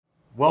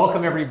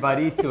Welcome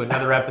everybody to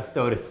another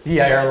episode of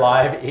CIR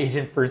Live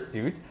Agent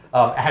Pursuit.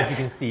 As you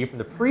can see from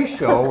the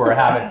pre-show, we're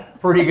having a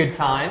pretty good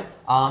time.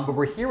 But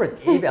we're here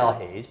with Abe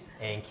Elhage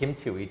and Kim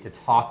Tui to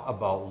talk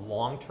about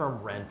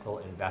long-term rental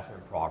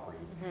investment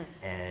properties.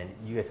 And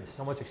you guys have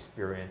so much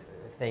experience.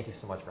 Thank you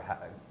so much for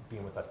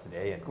being with us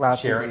today and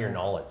sharing your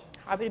knowledge.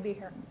 Happy to be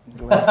here.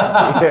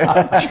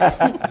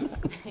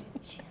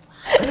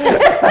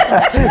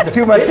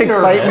 Too much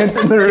excitement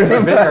in the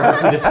room.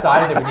 We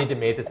decided that we need to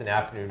make this an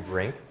afternoon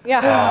drink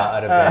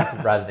at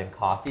event rather than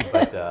coffee,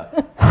 but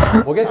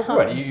we'll get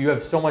through it. You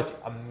have so much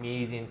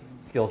amazing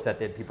skill set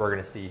that people are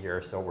going to see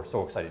here, so we're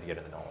so excited to get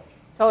into the knowledge.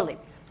 Totally.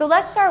 So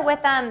let's start with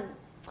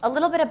a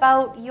little bit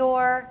about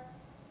your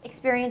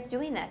experience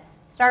doing this.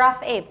 Start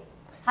off, Abe.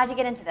 How'd you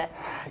get into this?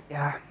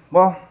 Yeah,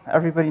 well,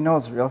 everybody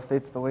knows real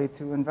estate's the way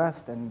to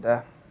invest, and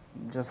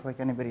just like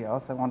anybody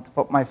else, I want to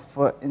put my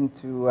foot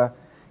into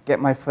get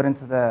my foot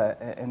into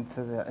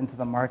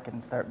the market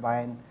and start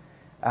buying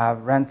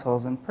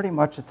rentals. And pretty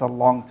much it's a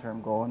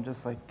long-term goal. And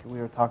just like we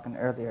were talking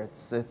earlier,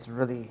 it's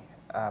really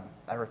a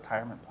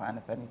retirement plan,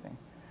 if anything.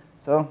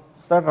 So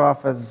started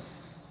off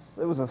as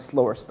it was a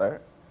slower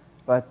start,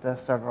 but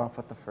started off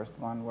with the first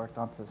one, worked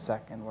on to the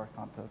second, worked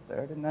on to the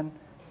third, and then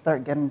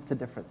start getting into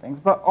different things.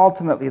 But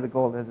ultimately, the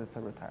goal is it's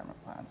a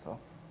retirement plan. So,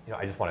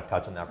 I just want to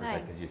touch on that for a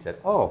second because you said,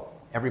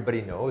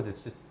 everybody knows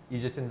it's just. You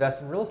just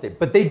invest in real estate,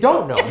 but they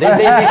don't know. They say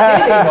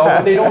they know,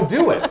 but they don't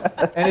do it,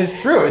 and it's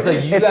true. It's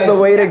like it's the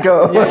way to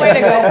go.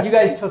 You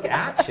guys took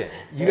action.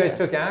 You guys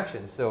took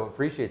action, so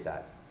appreciate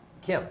that.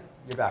 Kim,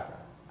 your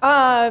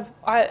background.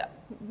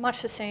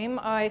 Much the same.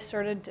 I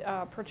started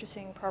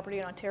purchasing property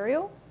in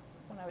Ontario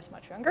when I was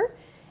much younger,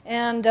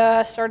 and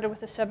started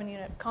with a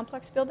 7-unit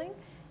complex building,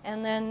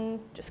 and then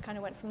just kind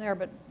of went from there.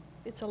 But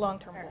it's a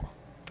long-term goal.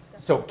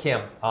 So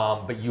Kim,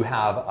 but you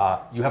have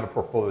a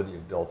portfolio that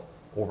you've built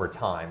over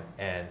time,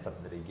 and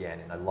something that,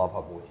 again, and I love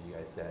how both of you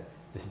guys said,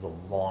 this is a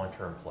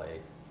long-term play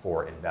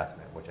for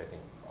investment, which I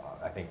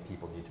think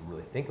people need to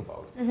really think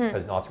about,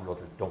 because lots of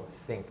realtors don't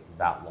think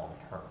that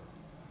long-term.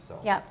 So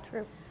yeah,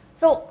 true.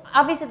 So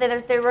obviously,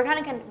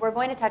 we're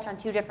going to touch on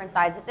two different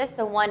sides of this.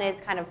 So one is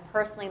kind of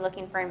personally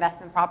looking for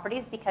investment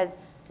properties, because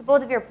to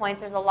both of your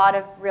points, there's a lot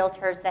of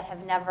realtors that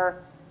have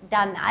never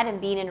done that, and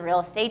being in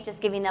real estate,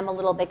 just giving them a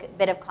little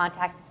bit of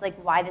context, it's like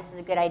why this is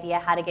a good idea,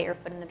 how to get your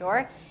foot in the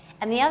door.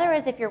 And the other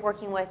is if you're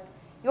working with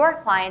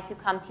your clients who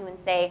come to you and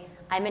say,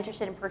 I'm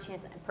interested in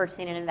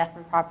purchasing an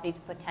investment property to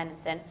put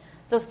tenants in.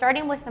 So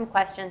starting with some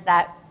questions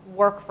that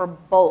work for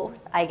both,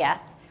 I guess.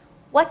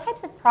 What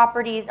types of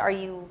properties are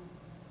you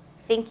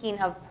thinking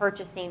of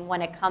purchasing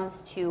when it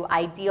comes to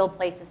ideal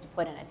places to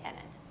put in a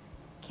tenant?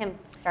 Kim,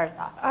 start us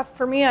off.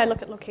 For me, I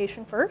look at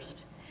location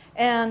first,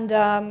 and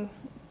the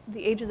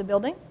age of the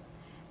building,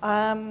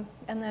 and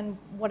then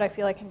what I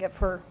feel I can get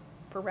for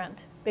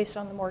rent based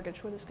on the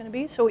mortgage, what it's going to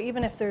be. So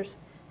even if there's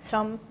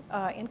some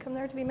income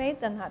there to be made,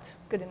 then that's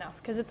good enough,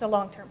 because it's a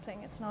long-term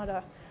thing. It's not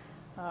a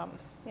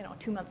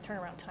 2-month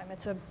turnaround time.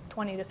 It's a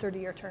 20 to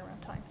 30-year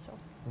turnaround time. So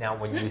now,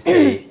 when you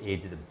say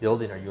age of the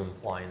building, are you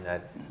implying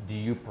that do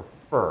you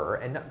prefer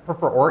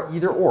or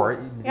either or?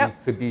 It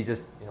could be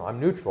just I'm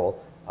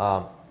neutral.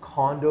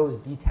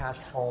 Condos,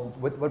 detached homes.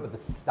 What about the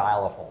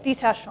style of home?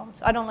 Detached homes.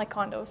 I don't like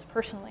condos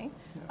personally,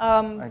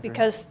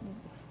 because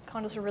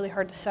condos are really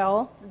hard to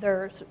sell.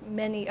 There's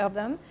many of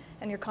them,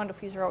 and your condo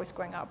fees are always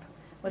going up.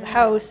 With a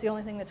house, the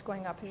only thing that's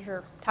going up is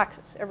your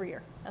taxes every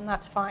year, and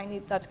that's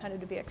fine. That's kind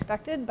of to be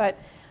expected, but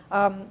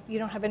you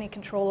don't have any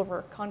control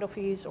over condo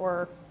fees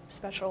or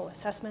special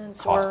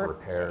assessments cost for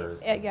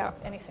repairs.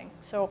 Anything.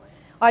 So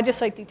I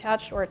just like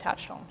detached or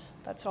attached homes.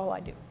 That's all I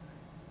do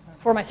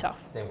for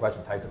myself. Same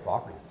question, types of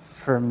properties.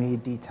 For me,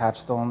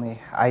 detached only.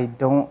 I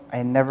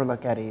never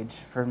look at age.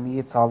 For me,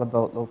 it's all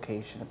about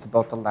location. It's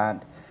about the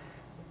land.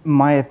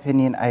 My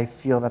opinion, I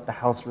feel that the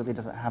house really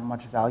doesn't have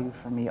much value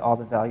for me. All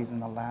the value's in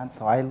the land.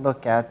 So I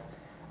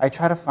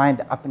try to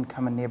find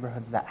up-and-coming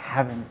neighborhoods that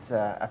haven't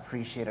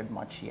appreciated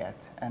much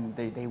yet, and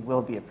they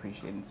will be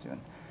appreciating soon.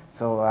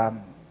 So,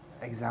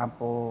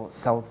 example,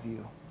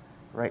 Southview,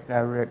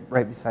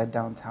 right beside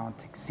downtown.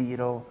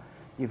 Tuxedo.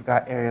 You've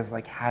got areas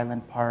like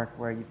Highland Park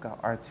where you've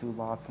got R2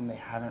 lots, and they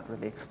haven't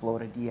really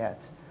exploded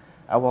yet.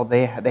 Well,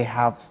 they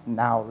have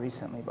now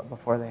recently, but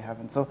before they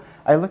haven't. So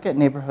I look at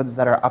neighborhoods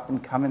that are up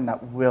and coming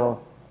that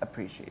will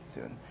appreciate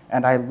soon,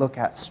 and I look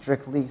at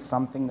strictly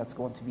something that's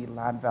going to be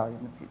land value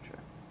in the future.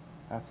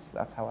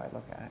 That's how I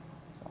look at it.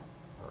 So.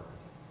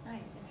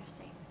 Nice,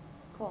 interesting,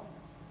 cool.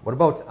 What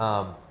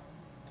about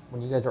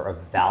when you guys are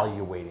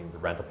evaluating the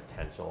rental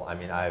potential? I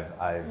mean,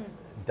 I've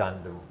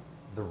done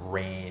the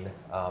RAIN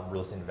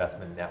Real Estate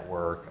Investment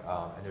Network,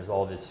 and there's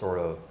all this sort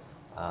of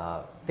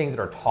things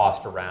that are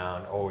tossed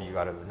around. Oh, you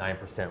got a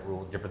 9%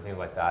 rule, different things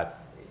like that.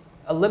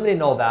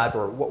 Eliminating all that,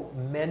 or what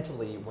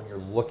mentally when you're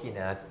looking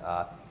at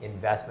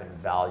investment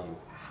value,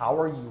 how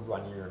are you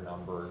running your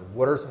numbers?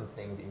 What are some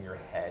things in your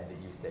head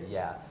that you say,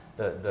 yeah,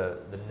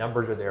 the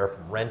numbers are there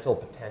from rental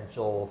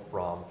potential,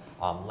 from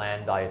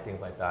land value,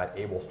 things like that.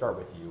 Abe, we'll start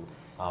with you.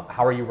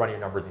 How are you running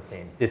your numbers and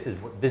saying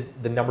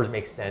the numbers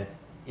make sense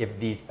if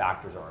these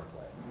factors are in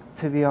play?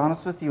 To be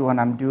honest with you, when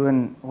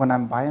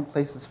I'm buying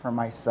places for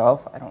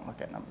myself, I don't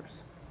look at numbers.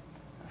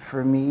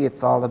 For me,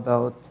 it's all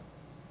about,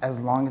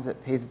 as long as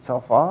it pays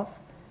itself off,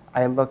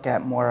 I look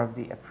at more of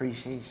the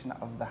appreciation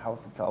of the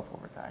house itself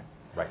over time.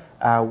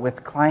 Right.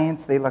 With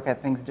clients, they look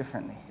at things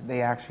differently.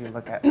 They actually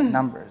look at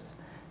numbers.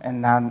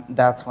 And then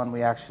that's when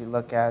we actually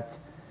look at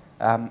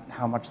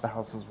how much the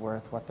house is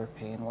worth, what they're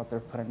paying, what they're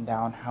putting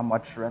down, how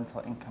much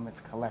rental income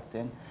it's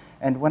collecting.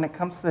 And when it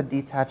comes to the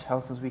detached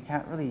houses, we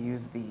can't really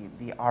use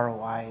the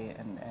ROI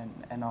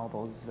and all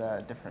those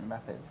different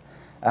methods.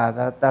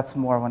 That's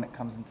more when it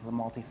comes into the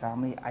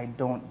multifamily. I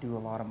don't do a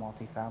lot of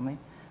multifamily,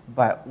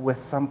 but with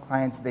some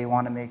clients, they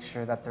want to make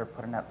sure that they're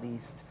putting at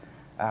least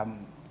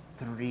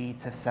 $300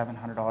 to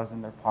 $700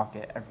 in their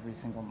pocket every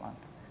single month.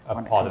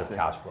 A positive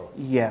cash flow.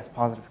 Yes,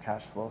 positive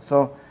cash flow.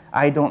 So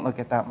I don't look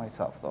at that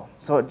myself, though.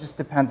 So it just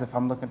depends if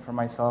I'm looking for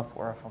myself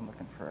or if I'm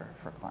looking for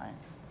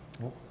clients.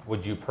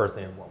 Would you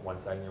personally, in one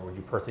second here, would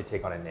you personally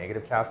take on a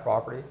negative cash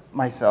property?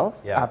 Myself?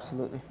 Yeah.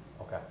 Absolutely.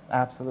 Okay.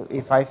 Absolutely.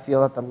 If I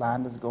feel that the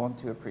land is going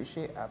to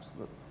appreciate,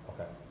 absolutely.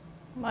 Okay.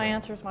 My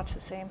answer is much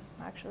the same,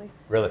 actually.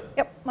 Really?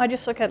 Yep, I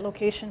just look at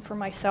location for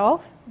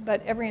myself,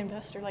 but every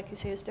investor, like you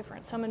say, is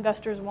different. Some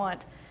investors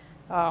want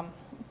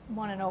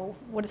to know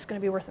what it's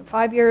going to be worth in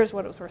 5 years,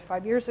 what it was worth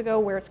 5 years ago,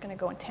 where it's going to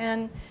go in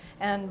 10.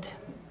 And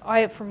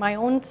for my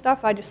own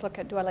stuff, I just look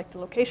at, do I like the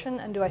location,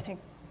 and do I think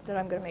that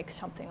I'm going to make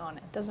something on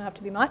it? Doesn't have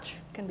to be much.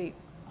 It can be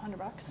 $100.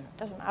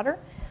 Doesn't matter.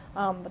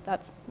 But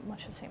that's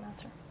much the same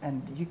answer.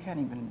 And you can't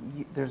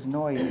even, there's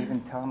no way of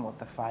even telling what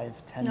the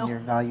 5-10 No. year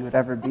value would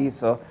ever be.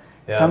 So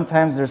Yeah.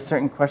 sometimes there's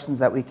certain questions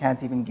that we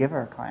can't even give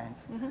our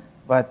clients. Mm-hmm.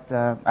 But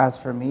as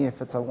for me,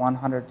 if it's a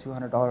 $100,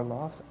 $200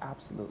 loss,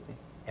 absolutely.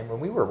 And when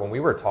we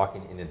were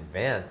talking in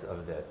advance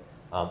of this,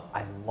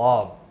 I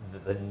love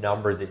the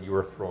numbers that you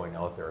were throwing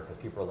out there, because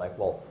people are like,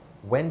 well,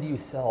 when do you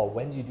sell?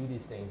 When do you do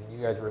these things? And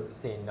you guys were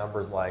saying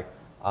numbers like,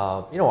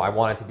 I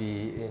want it to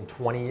be in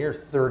 20 years,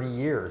 30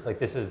 years. Like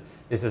this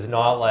is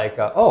not like,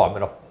 I'm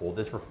going to hold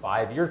this for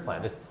 5 year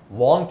plan. This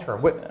long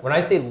term. When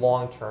I say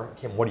long term,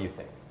 Kim, what do you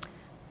think?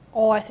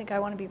 Oh, I think I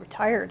want to be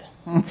retired,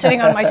 sitting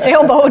on my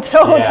sailboat,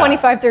 so Yeah.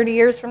 25, 30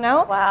 years from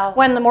now, Wow.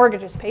 when the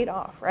mortgage is paid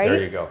off, right?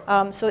 There you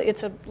go. So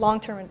it's a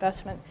long-term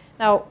investment.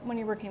 Now, when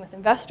you're working with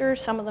investors,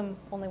 some of them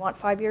only want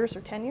 5 years or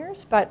 10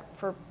 years, but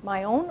for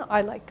my own, I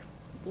like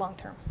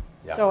long-term.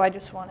 Yeah. So I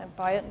just want to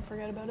buy it and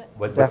forget about it.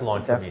 What's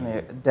long term mean? to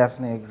you?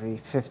 Definitely agree.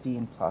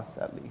 15 plus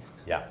at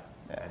least. Yeah.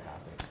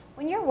 Fantastic.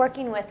 When you're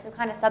working with, so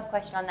kind of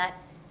sub-question on that,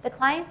 the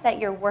clients that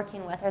you're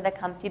working with or that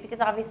come to you,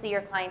 because obviously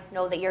your clients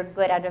know that you're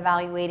good at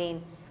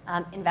evaluating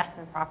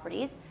investment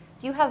properties,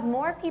 do you have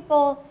more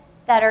people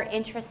that are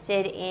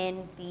interested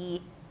in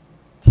the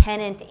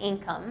tenant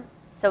income,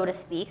 so to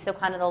speak, so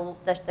kind of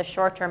the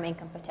short-term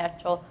income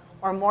potential,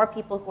 or more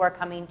people who are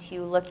coming to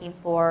you looking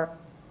for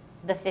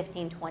the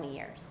 15, 20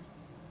 years?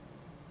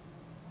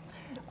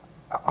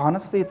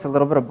 Honestly, it's a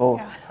little bit of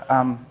both.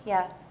 Yeah.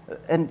 Yeah.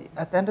 And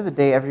at the end of the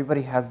day,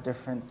 everybody has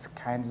different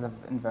kinds of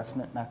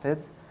investment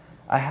methods.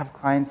 I have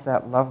clients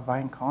that love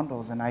buying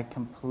condos, and I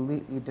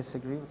completely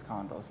disagree with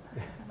condos.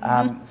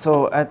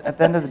 So at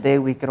the end of the day,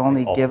 we could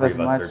only All give three as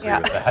of us much. agree Yeah.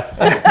 with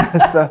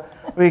that. So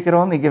we could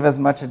only give as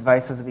much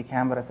advice as we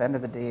can. But at the end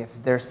of the day,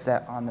 if they're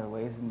set on their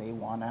ways and they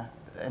want to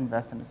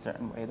invest in a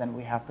certain way, then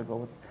we have to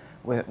go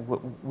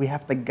we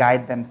have to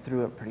guide them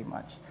through it pretty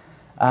much.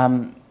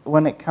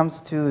 When it comes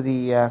to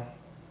the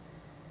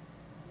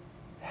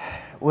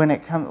when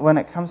it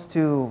comes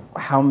to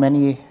how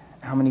many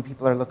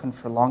people are looking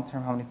for long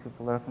term, how many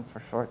people are looking for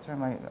short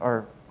term,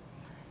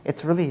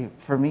 it's really,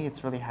 for me,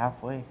 it's really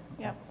halfway.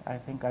 Yep. I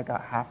think I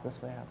got half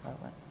this way, half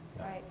that way.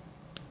 Yeah. Right.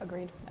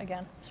 Agreed.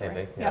 Again. Same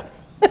sorry. thing?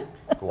 Yeah.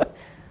 Cool.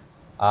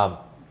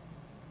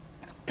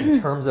 In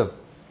terms of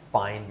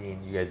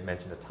finding, you guys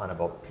mentioned a ton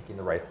about picking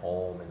the right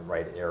home in the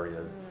right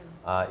areas.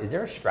 Is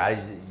there a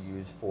strategy that you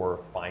use for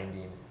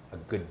finding a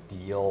good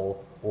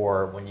deal,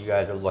 or when you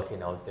guys are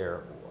looking out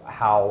there,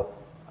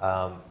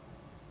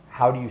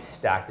 how do you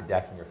stack the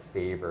deck in your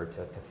favor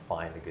to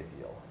find a good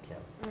deal,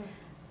 Kim?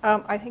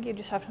 I think you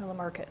just have to know the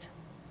market,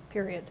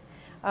 period.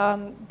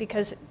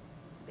 Because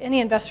any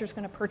investor is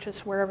going to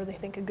purchase wherever they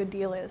think a good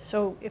deal is.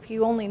 So if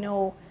you only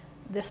know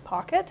this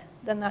pocket,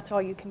 then that's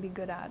all you can be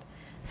good at.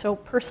 So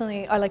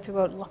personally, I like to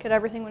go out and look at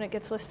everything when it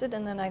gets listed,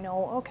 and then I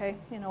know, okay,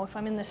 if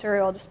I'm in this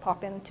area, I'll just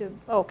pop into,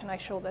 can I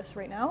show this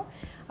right now?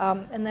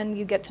 And then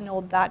you get to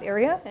know that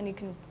area, and you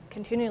can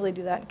continually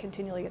do that and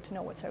continually get to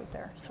know what's out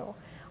there. So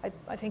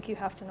I think you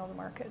have to know the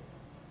market.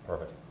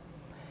 Perfect.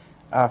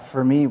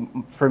 For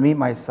me,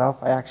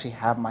 myself, I actually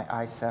have my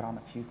eyes set on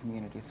a few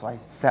communities, so I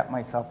set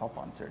myself up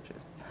on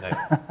searches. Nice.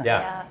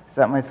 Yeah.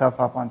 Set myself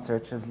up on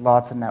searches,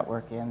 lots of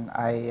networking.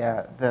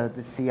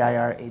 The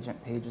CIR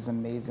agent page is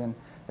amazing.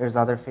 There's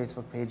other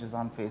Facebook pages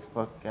on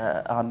Facebook.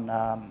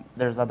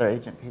 There's other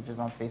agent pages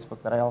on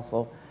Facebook that I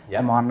also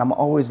am on. And I'm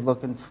always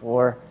looking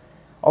for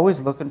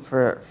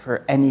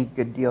any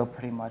good deal,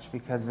 pretty much,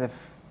 because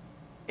if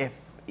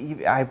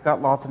I've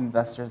got lots of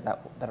investors that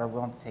are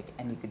willing to take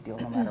any good deal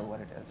no matter what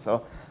it is.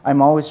 So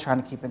I'm always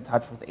trying to keep in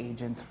touch with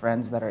agents,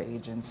 friends that are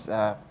agents,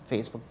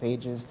 Facebook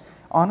pages.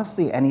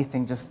 Honestly,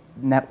 anything, just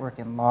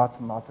networking, lots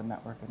and lots of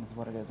networking is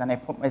what it is. And I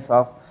put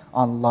myself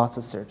on lots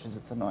of searches.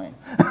 It's annoying.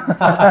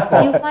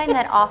 Do you find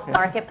that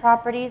off-market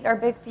properties are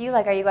big for you?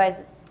 Like, are you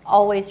guys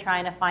always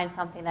trying to find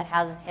something that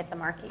hasn't hit the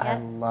market yet? I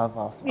love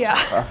off-market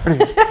Yeah.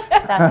 properties.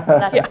 That's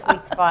a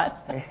sweet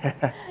spot.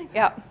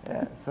 Yeah.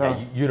 Yeah, so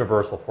Yeah,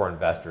 universal for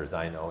investors,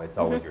 I know. It's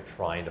always you're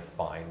trying to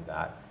find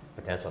that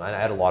potential. And I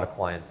had a lot of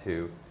clients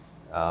who,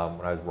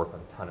 when I was working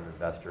with a ton of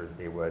investors,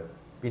 they would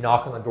be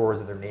knocking on the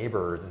doors of their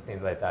neighbors and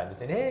things like that, and just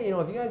saying, hey,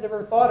 have you guys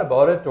ever thought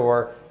about it?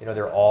 Or,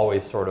 they're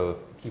always sort of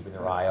keeping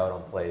their eye out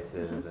on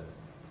places. And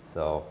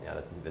so, yeah,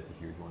 that's a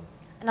huge one.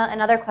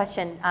 Another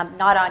question,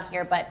 not on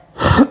here, but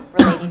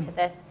relating to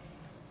this.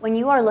 When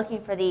you are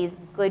looking for these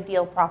good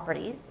deal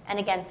properties, and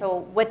again, so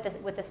with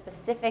the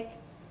specific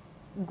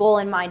goal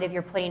in mind of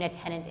you're putting a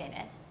tenant in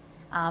it,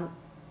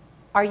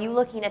 are you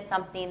looking at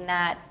something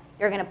that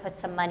you're going to put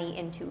some money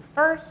into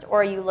first,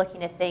 or are you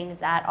looking at things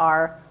that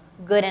are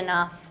good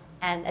enough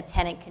and a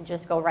tenant can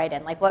just go right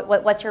in? Like,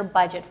 what's your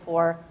budget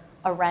for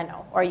a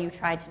reno, or are you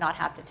trying to not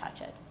have to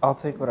touch it? I'll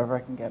take whatever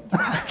I can get.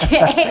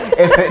 Okay.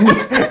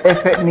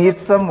 if it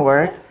needs some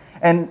work,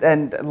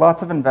 and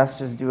lots of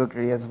investors do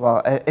agree as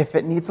well. If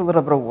it needs a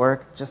little bit of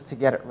work just to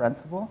get it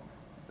rentable,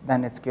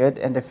 then it's good.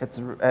 And if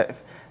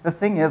the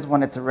thing is,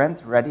 when it's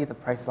rent ready, the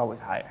price is always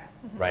higher.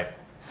 Right.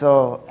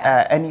 So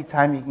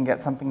anytime you can get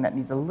something that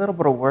needs a little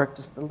bit of work,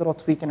 just a little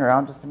tweaking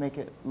around just to make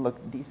it look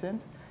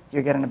decent,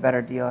 you're getting a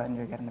better deal and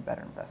you're getting a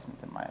better investment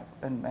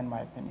in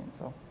my opinion.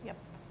 So. Yep.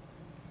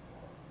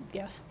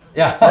 Yes.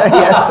 Yeah.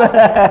 Yes.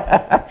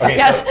 Okay,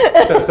 Yes.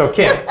 so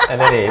Kim and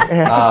then Abe,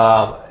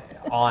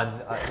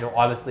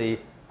 obviously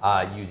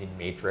using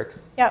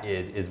Matrix Yep.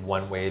 is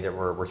one way that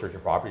we're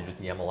searching properties, just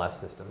the MLS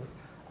systems.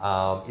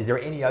 Is there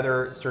any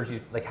other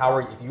searches, like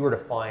if you were to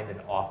find an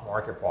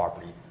off-market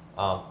property,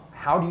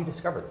 how do you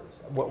discover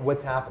those?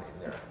 What's happening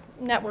there?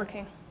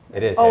 Networking.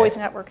 It is. Always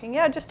eh? networking.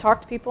 Yeah, just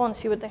talk to people and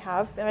see what they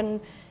have. And,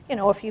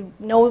 if you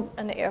know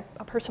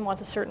a person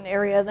wants a certain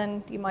area,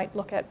 then you might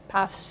look at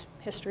past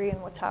history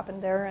and what's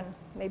happened there and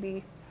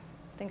maybe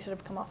things that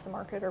have come off the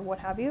market or what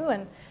have you.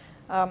 And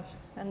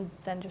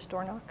then just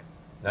door knock.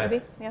 Nice.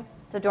 Maybe. Yeah.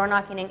 So door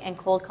knocking and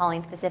cold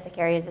calling specific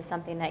areas is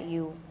something that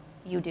you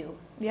do.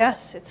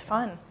 Yes, it's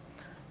fun.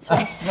 So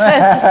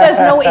says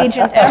no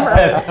agent ever.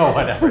 Says no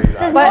one ever. Says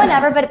Exactly. no one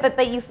ever,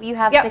 but you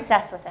have Yep.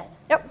 success with it.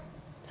 Yep.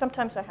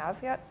 Sometimes I have,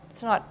 yeah.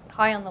 It's not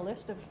high on the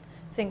list of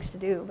things to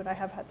do, but I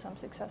have had some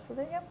success with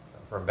it, yep.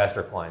 For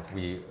investor clients,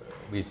 we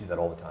used to do that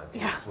all the time. Too,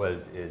 Yeah.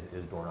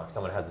 is door knock.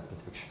 Someone has a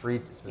specific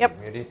street, a specific Yep.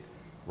 community,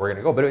 we're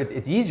gonna go. But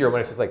it's easier when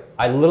it's just like,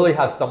 I literally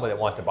have someone that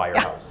wants to buy your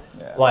Yeah. house.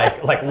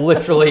 Like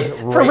literally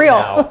right real.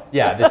 now.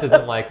 Yeah, this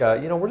isn't like,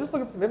 we're just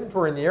looking for some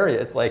inventory in the area.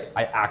 It's like,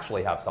 I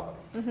actually have someone.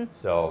 Mm-hmm.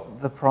 So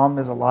The problem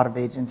is a lot of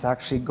agents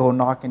actually go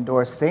knocking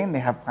doors saying they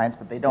have clients,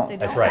 but they don't. They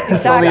that's don't. right. So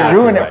Exactly. they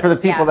ruin it for the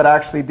Right. people Yeah. that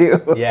actually do.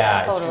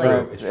 Yeah, Totally.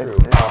 it's true.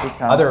 It's true. It's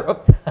become-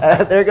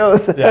 There it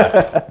goes.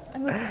 Yeah. I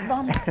moved the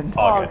bum.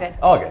 All All good. good.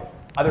 All good.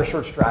 Other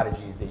search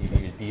strategies that you've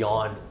used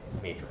beyond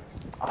Matrix.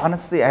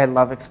 Honestly, I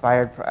love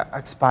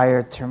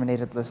expired,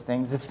 terminated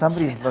listings. If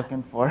somebody's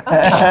looking for,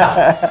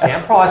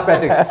 Can't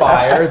prospect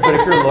expired, but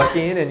if you're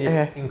looking and you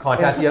can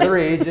contact the other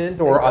agent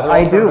or other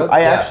I do. alternatives, I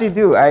yeah. actually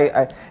do.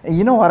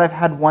 You know what? I've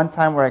had one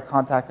time where I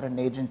contacted an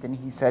agent and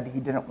he said he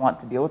didn't want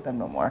to deal with them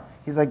no more.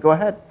 He's like, "Go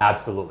ahead,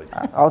 Absolutely.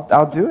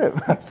 I'll do it."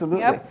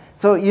 Absolutely. Yep.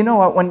 So you know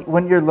what?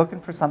 When you're looking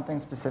for something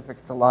specific,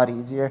 it's a lot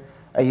easier.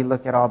 You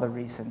look at all the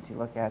recents. You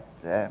look at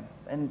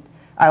and.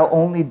 I'll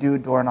only do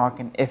door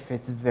knocking if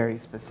it's very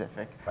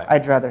specific. Right.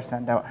 I'd rather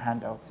send out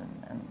handouts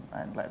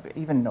and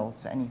even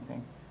notes,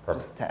 anything, Perfect.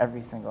 just to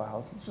every single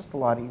house. It's just a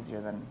lot easier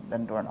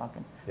than door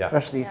knocking, Yeah.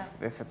 especially Yeah.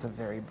 if it's a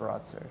very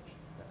broad search.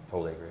 Yeah,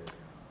 totally agree.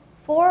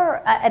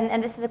 For,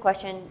 and this is a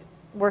question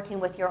working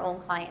with your own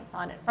clients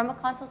on it, from a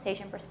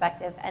consultation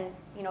perspective, and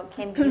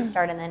Kim, you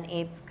start and then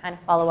Abe kind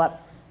of follow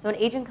up. So an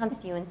agent comes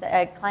to you and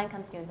a client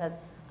comes to you and says,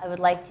 I would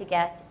like to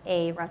get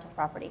a rental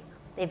property.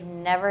 They've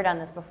never done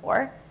this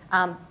before.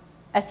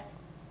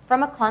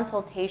 From a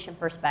consultation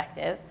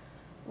perspective,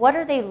 what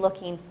are they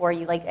looking for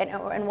you? Like,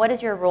 and what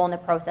is your role in the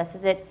process?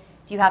 Do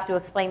you have to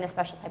explain the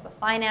special type of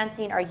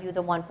financing? Are you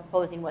the one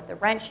proposing what the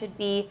rent should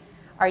be?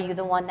 Are you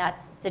the one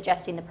that's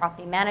suggesting the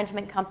property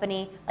management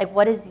company? Like,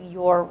 what is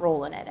your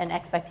role in it and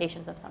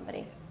expectations of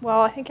somebody?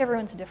 Well, I think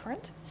everyone's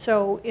different.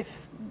 So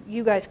if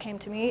you guys came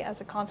to me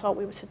as a consult,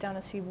 we would sit down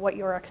and see what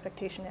your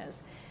expectation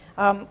is.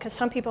 Because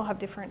some people have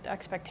different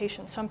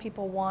expectations. Some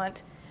people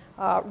want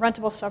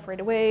rentable stuff right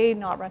away,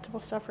 not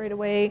rentable stuff right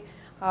away.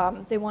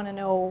 They want to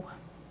know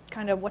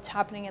kind of what's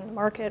happening in the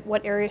market,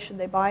 what area should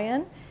they buy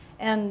in.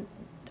 And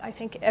I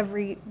think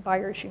every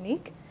buyer is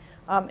unique.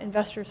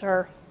 Investors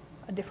are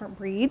a different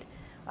breed.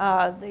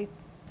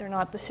 They're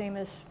not the same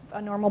as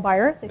a normal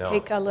buyer. They No,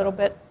 take a little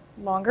bit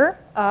longer.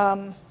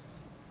 And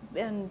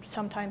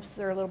sometimes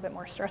they're a little bit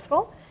more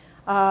stressful.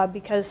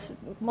 because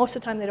most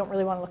of the time they don't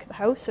really want to look at the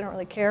house, they don't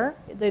really care.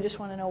 They just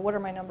want to know what are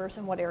my numbers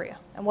in what area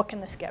and what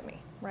can this get me,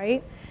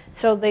 right?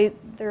 So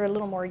they're a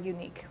little more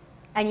unique.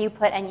 And you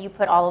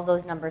put all of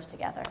those numbers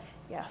together.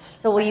 Yes.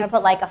 So will you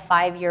put like a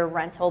 5-year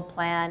rental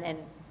plan, and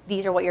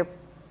these are what your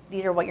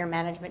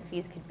management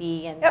fees could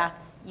be, and Yep.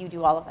 you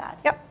do all of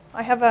that? Yep.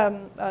 I have a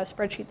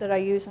spreadsheet that I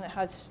use, and it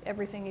has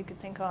everything you could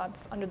think of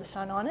under the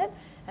sun on it.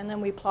 And then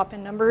we plop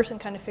in numbers and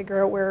kind of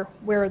figure out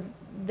where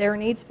their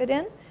needs fit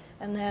in.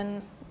 And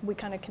then we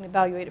kind of can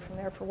evaluate it from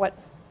there for what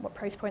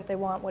price point they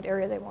want, what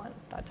area they want,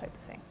 that type of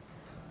thing.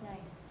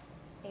 Nice.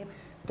 Abe?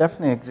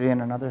 Definitely agree.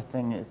 And another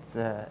thing, it's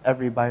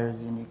every buyer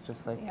is unique,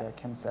 just like Yeah.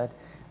 Kim said.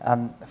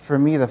 For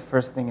me, the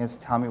first thing is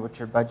tell me what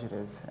your budget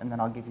is, and then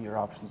I'll give you your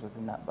options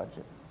within that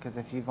budget. Because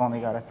if you've only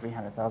got a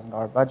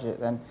 $300,000 budget,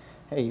 then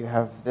hey, you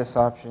have this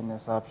option,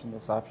 this option,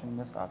 this option,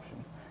 this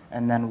option.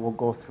 And then we'll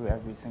go through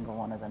every single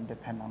one of them,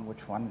 depending on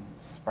which one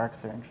sparks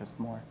their interest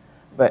more.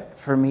 But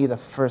for me, the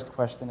first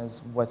question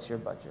is, what's your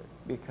budget?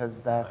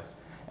 Because that, Nice.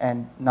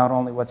 and not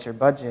only what's your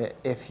budget,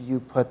 if you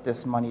put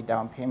this money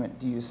down payment,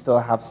 do you still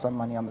have some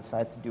money on the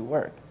side to do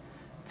work,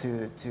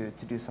 to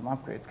do some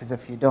upgrades? Because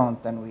if you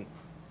don't, then we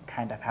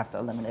kind of have to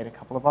eliminate a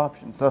couple of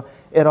options. So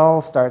it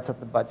all starts at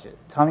the budget.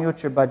 Tell me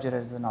what your budget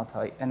is, and I'll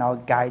tell you, and I'll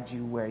guide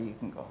you where you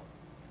can go.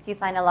 Do you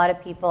find a lot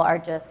of people are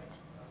just,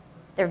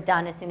 they're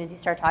done as soon as you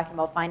start talking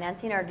about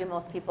financing, or do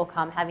most people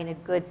come having a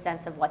good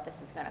sense of what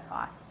this is going to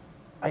cost?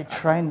 I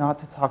try not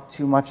to talk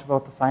too much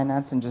about the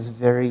finance and just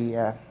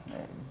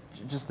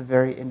the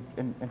very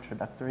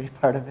introductory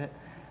part of it.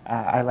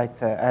 I like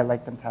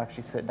them to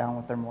actually sit down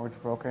with their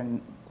mortgage broker,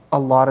 and a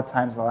lot of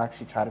times I'll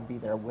actually try to be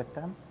there with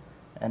them,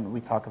 and we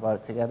talk about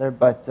it together.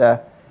 But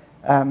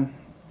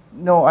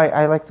no,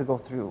 I like to go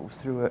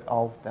through it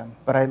all with them.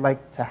 But I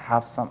like to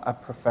have a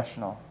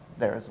professional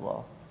there as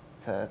well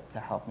to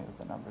help me with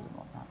the numbers and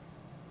whatnot.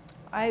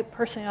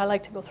 I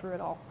like to go through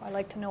it all. I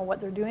like to know what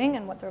they're doing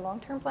and what their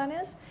long-term plan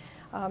is,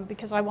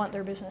 because I want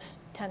their business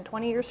 10,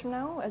 20 years from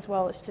now as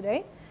well as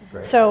today.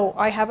 Great. So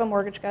I have a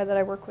mortgage guy that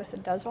I work with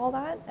that does all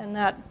that,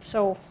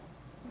 so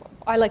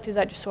I like to do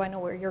that just so I know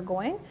where you're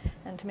going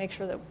and to make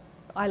sure that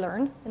I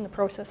learn in the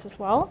process as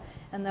well,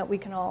 and that we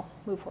can all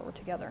move forward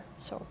together.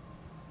 So,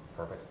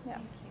 Perfect. yeah.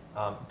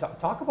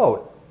 Talk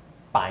about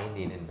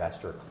finding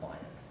investor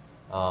clients.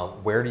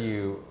 Where do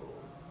you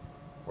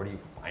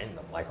find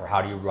them? Like, or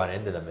how do you run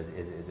into them?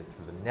 Is it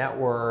through the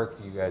network?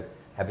 Do you guys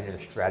have any other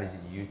strategies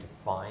that you use to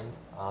find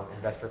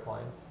investor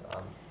clients?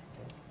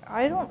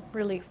 I don't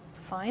really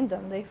find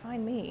them; they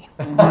find me.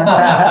 And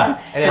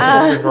it's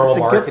just your normal It's a good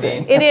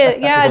marketing. It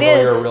is, yeah, it People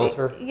know is. you're a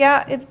realtor?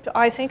 Yeah,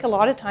 I think a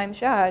lot of times,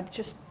 it's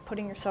just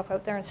putting yourself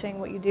out there and saying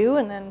what you do,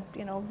 and then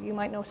you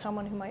might know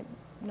someone who might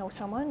know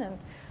someone, and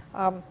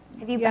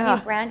Have you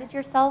branded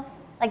yourself?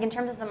 Like in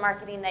terms of the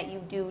marketing that you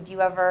do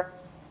you ever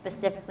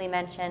specifically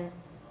mention,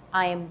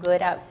 I am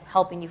good at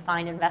helping you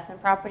find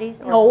investment properties?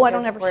 Or No, is it I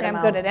don't just ever word say of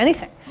I'm good mouth? at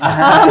anything. She's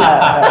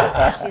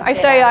I good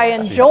say at I it.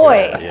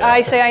 enjoy. good, yeah.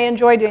 I say I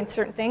enjoy doing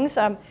certain things.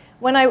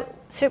 When I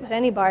sit with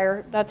any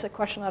buyer, that's a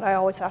question that I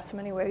always ask them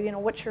anyway.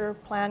 What's your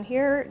plan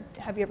here?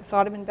 Have you ever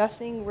thought of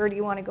investing? Where do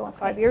you want to go in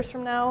 5 years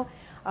from now?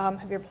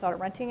 Have you ever thought of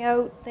renting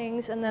out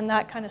things? And then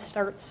that kind of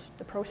starts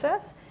the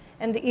process.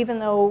 And even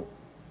though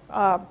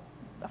a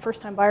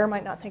first-time buyer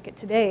might not think it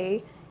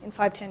today, in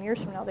 5, 10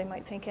 years from now they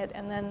might think it,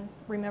 and then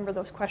remember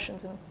those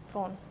questions and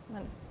phone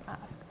and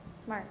ask.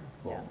 Smart.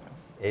 Cool.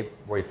 Yeah. Abe,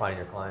 where are you finding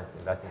your clients,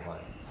 investing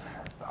clients?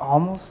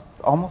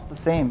 Almost the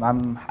same.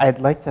 I'd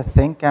like to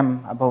think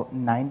I'm about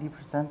 90%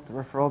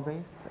 referral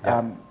based.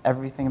 Yeah.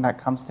 Everything that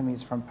comes to me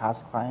is from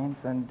past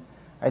clients, and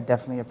I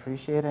definitely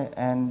appreciate it.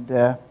 And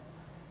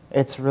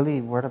it's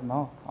really word of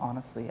mouth,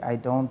 honestly. I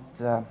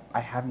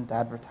haven't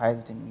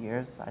advertised in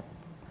years. I'm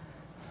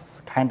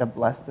kind of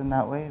blessed in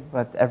that way,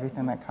 but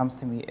everything that comes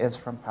to me is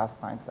from past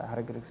clients that had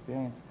a good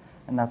experience,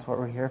 and that's what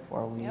we're here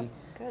for. We Yep,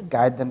 good.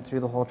 guide them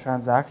through the whole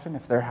transaction.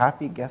 If they're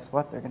happy, guess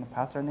what? They're going to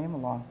pass our name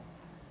along,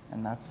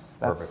 and that's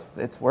Perfect.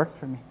 it's worked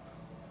for me.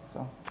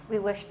 So. We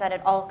wish that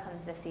it all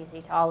comes this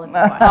easy to all of you.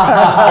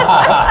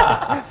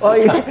 Well,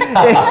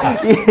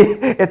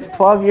 it's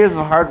 12 years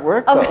of hard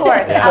work. Of though.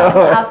 course,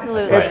 Yeah.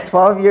 absolutely. It's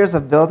 12 years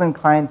of building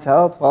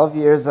clientele, 12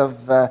 years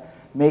of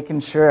making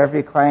sure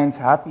every client's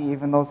happy,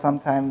 even though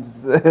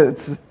sometimes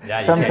it's Yeah,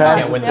 you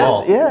sometimes can't win it's- them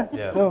all. Yeah.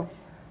 Yeah. So,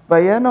 but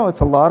yeah, no, it's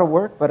a lot of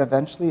work, but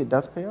eventually it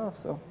does pay off.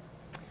 So.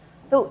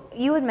 So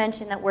you had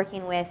mentioned that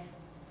working with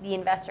the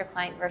investor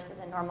client versus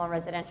a normal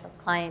residential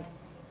client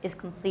is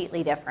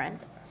completely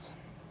different.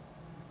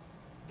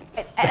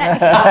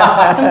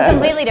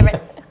 Completely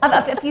different.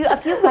 A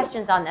few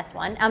questions on this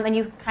one, and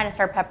you kind of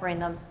start peppering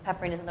them.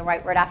 Peppering isn't the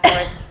right word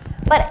afterwards,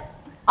 but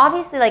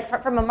obviously, like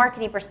from a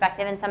marketing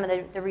perspective, and some of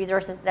the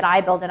resources that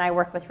I build and I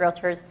work with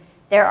realtors,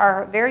 there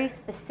are very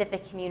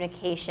specific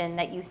communication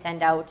that you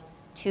send out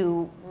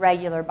to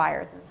regular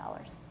buyers and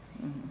sellers.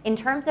 In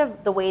terms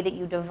of the way that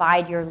you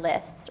divide your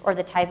lists or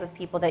the type of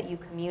people that you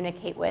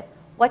communicate with,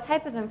 what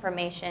type of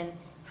information,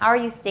 how are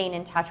you staying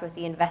in touch with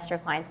the investor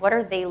clients? What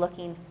are they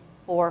looking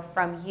for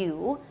from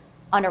you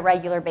on a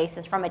regular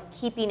basis from a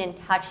keeping in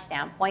touch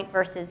standpoint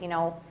versus,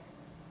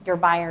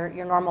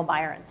 your normal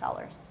buyer and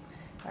sellers?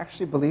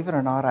 Actually, believe it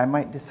or not, I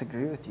might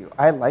disagree with you.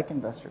 I like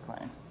investor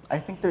clients. I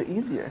think they're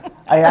easier.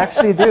 I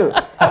actually do.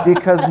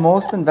 Because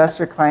most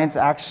investor clients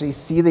actually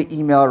see the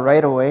email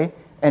right away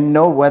and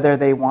know whether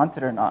they want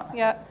it or not.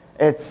 Yeah.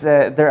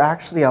 They're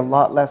actually a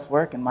lot less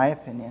work, in my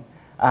opinion.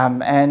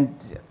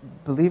 And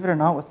believe it or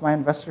not, with my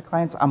investor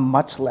clients, I'm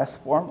much less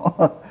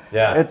formal.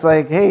 Yeah. It's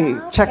like, hey,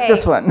 check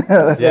this one.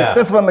 Yeah.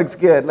 This one looks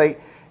good. Like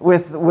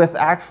with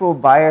actual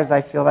buyers,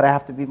 I feel that I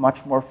have to be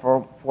much more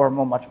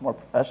formal, much more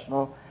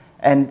professional.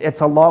 And it's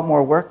a lot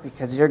more work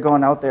because you're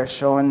going out there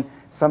showing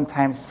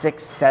sometimes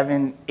 6,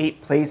 7,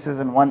 8 places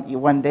in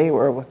one day,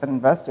 where with an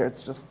investor,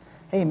 it's just,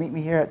 hey, meet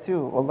me here at 2.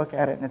 We'll look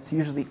at it, and it's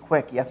usually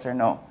quick, yes or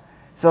no.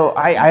 So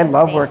I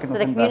love working with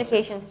investors. So the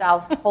communication style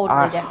is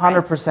totally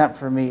different. 100%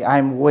 for me.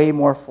 I'm way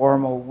more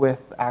formal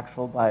with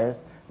actual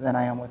buyers than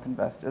I am with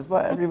investors,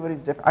 but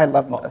everybody's different. I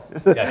love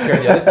investors. Yeah,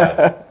 share the other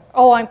side.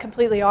 Oh, I'm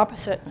completely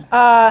opposite.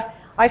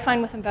 I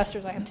find with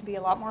investors I have to be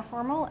a lot more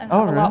formal and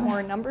have a lot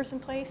more numbers in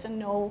place and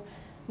know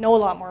a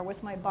lot more.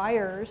 With my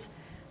buyers,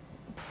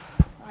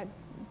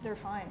 they're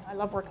fine. I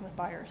love working with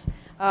buyers,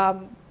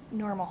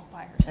 normal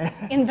buyers.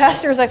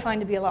 Investors I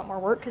find to be a lot more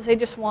work because they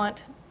just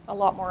want a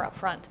lot more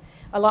upfront,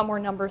 a lot more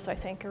numbers, I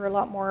think, or a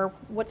lot more,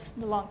 what's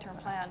the long-term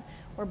plan?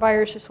 Where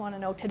buyers just want to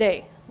know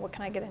today, what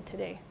can I get in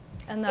today?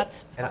 And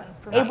that's fun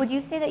for me. Abe, would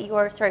you say that you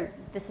are, sorry,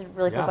 this is a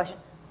really quick question.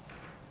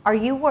 Are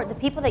you, the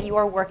people that you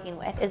are working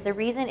with, is the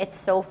reason it's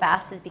so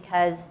fast is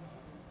because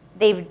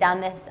they've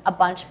done this a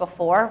bunch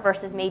before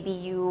versus maybe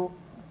you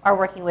are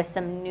working with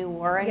some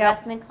newer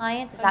investment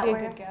clients? Is that That'd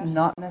be where? a good guess.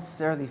 Not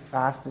necessarily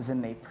fast as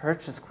in they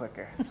purchase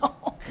quicker.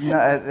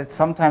 No,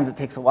 sometimes it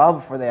takes a while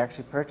before they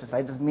actually purchase.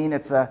 I just mean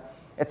it's a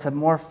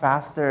more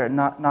faster,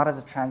 not as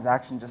a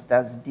transaction, just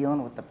as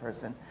dealing with the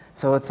person.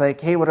 So it's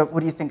like, hey, what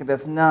do you think of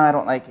this? No, I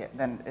don't like it.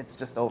 Then it's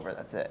just over.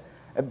 That's it.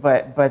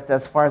 But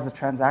as far as the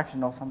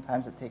transaction, no,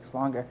 sometimes it takes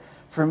longer.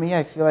 For me,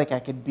 I feel like I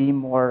could be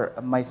more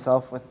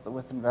myself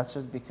with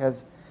investors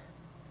because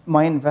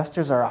my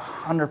investors are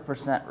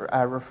 100%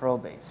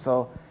 referral based.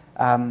 So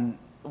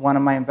one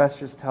of my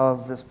investors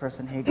tells this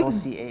person, hey, go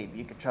see Abe.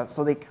 You could trust.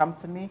 So they come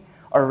to me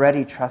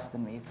already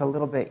trusting me. It's a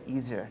little bit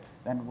easier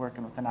than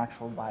working with an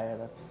actual buyer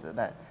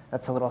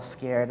that's a little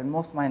scared. And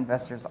most of my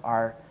investors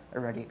are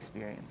already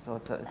experienced, so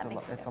it's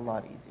a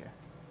lot easier.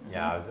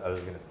 Yeah, I was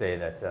going to say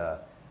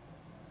that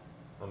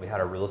when we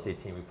had our real estate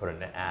team, we put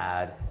an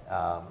ad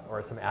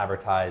or some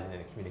advertising and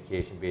a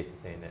communication basis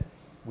saying that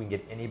we can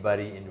get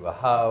anybody into a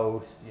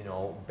house,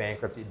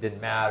 bankruptcy, it didn't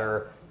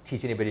matter,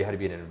 teach anybody how to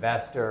be an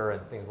investor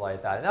and things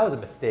like that. And that was a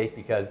mistake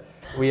because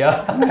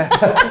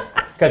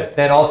because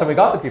then all of a sudden we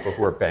got the people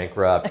who were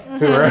bankrupt,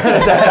 who were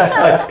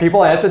like,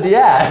 people answered the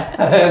ad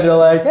and they're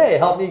like, hey,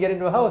 help me get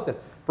into a house. And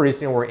pretty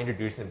soon we're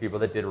introducing the people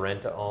that did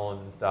rent to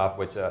owns and stuff,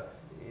 which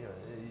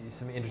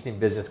some interesting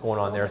business going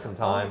on there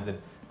sometimes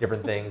and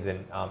different things.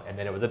 And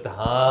then it was a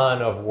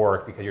ton of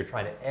work because you're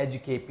trying to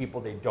educate people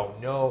they don't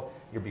know.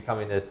 You're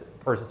becoming this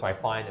person. So I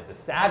find that the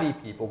savvy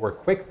people were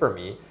quick for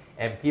me,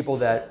 and people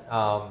that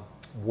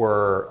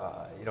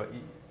were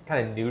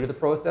kind of new to the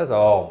process,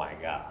 oh my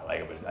God, like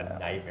it was a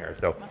nightmare.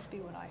 So Must be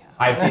what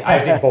I have.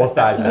 I've seen both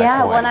sides of that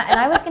Yeah, coin. well, and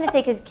I was going to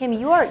say, because Kim,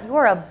 you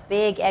are a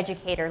big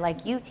educator.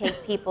 Like you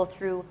take people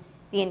through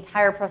the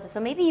entire process. So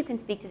maybe you can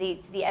speak to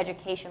the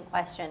education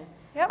question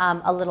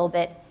a little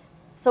bit.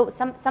 So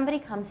somebody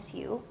comes to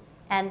you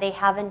and they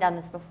haven't done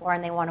this before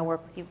and they want to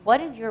work with you. What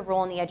is your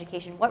role in the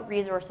education? What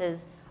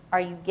resources are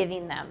you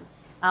giving them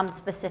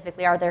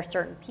specifically? Are there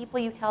certain people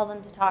you tell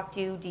them to talk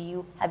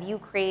to? Have you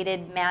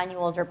created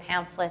manuals or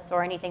pamphlets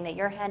or anything that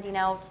you're handing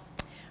out?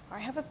 I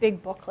have a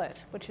big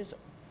booklet, which is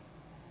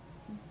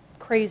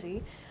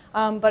crazy,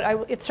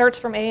 but it starts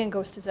from A and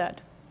goes to Z.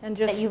 And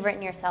just, that you've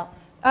written yourself?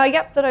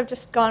 Yep, that I've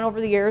just gone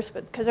over the years,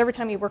 but because every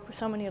time you work with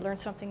someone, you learn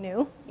something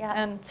new,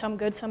 and some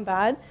good, some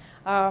bad.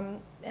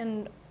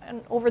 And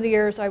over the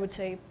years, I would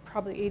say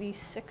probably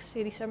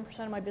 86-87%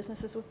 of my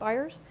business is with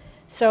buyers.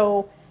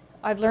 So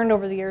I've learned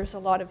over the years a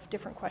lot of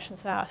different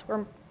questions to ask.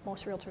 Where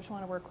most realtors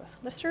want to work with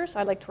listers,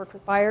 I like to work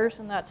with buyers,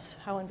 and that's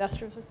how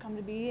investors have come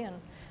to be. And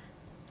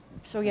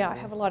so I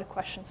have a lot of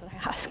questions that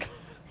I ask.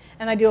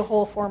 And I do a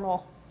whole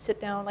formal sit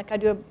down, like I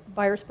do a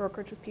buyer's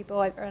brokerage with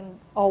people, and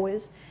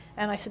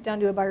I sit down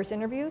and do a buyer's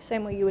interview,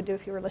 same way you would do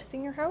if you were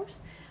listing your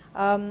house.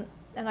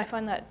 And I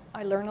find that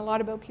I learn a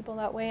lot about people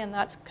that way, and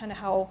that's kind of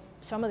how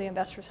some of the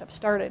investors have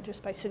started,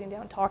 just by sitting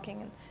down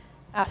talking and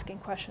asking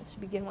questions to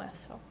begin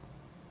with. So.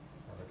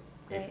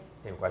 Great.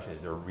 Same question,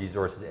 is there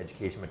resources,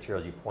 education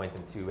materials you point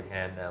them to,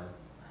 hand them?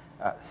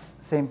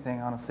 Same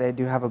thing, honestly. I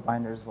do have a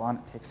binder as well, and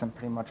it takes them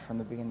pretty much from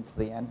the beginning to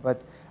the end.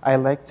 But I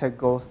like to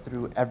go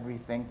through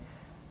everything.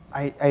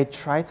 I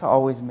try to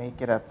always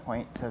make it a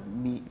point to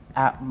meet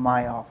at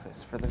my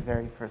office for the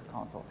very first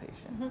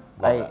consultation.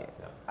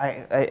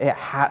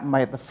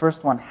 Mm-hmm. The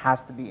first one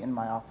has to be in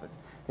my office.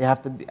 I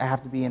have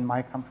to be in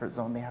my comfort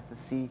zone. They have to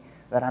see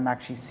that I'm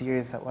actually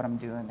serious at what I'm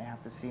doing. They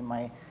have to see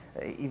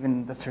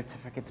even the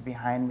certificates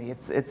behind me.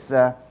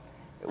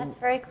 That's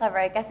very clever.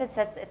 I guess it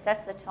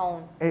sets the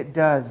tone. It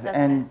does,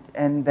 Doesn't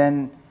and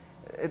then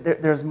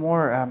there's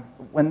more.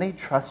 When they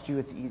trust you,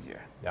 it's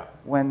easier. Yeah.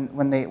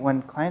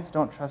 When clients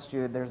don't trust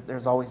you,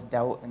 there's always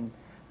doubt.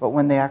 But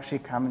when they actually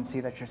come and see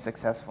that you're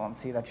successful and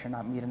see that you're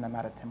not meeting them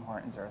at a Tim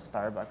Hortons or a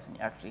Starbucks and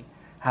you actually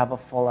have a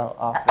full out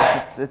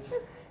office,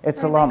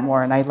 it's a lot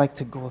more. And I like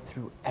to go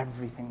through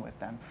everything with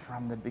them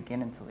from the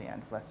beginning to the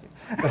end. Bless you.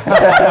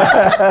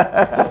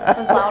 That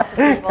was loud for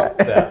people.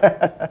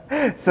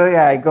 Yeah. So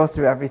yeah, I go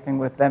through everything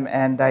with them,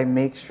 and I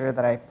make sure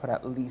that I put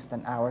at least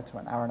an hour to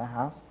an hour and a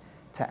half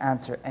to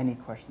answer any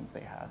questions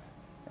they have.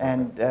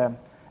 And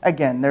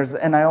again,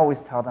 and I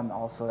always tell them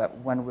also that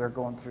when we're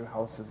going through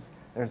houses,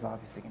 there's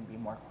obviously going to be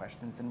more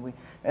questions, and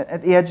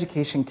the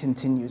education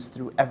continues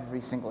through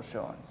every single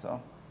showing. So,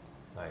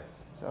 Nice.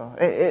 so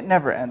it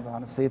never ends.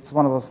 Honestly, it's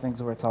one of those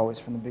things where it's always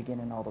from the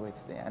beginning all the way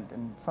to the end.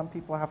 And some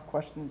people have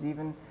questions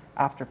even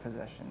after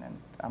possession, and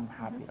I'm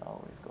happy to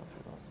always go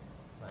through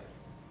those. Nice.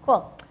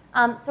 Cool.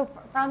 So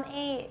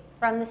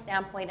from the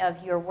standpoint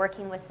of you're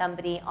working with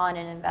somebody on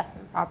an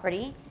investment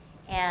property,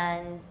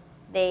 and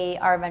they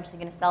are eventually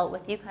going to sell it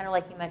with you, kind of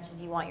like you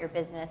mentioned, you want your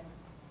business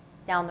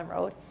down the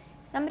road.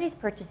 Somebody's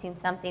purchasing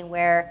something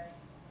where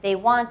they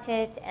want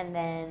it and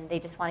then they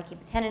just want to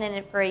keep a tenant in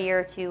it for a year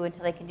or two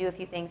until they can do a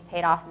few things, pay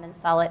it off, and then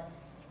sell it,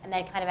 and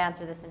then kind of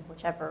answer this in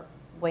whichever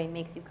way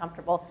makes you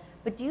comfortable.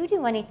 But do you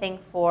do anything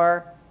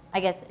for,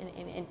 I guess,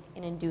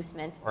 an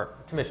inducement? Or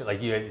commission,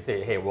 like you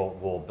say, hey,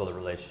 we'll build a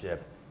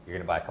relationship. You're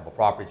going to buy a couple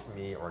properties from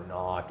me or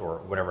not, or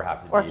whatever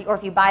happens to be. Or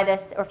if you buy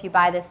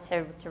this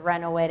to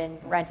reno it and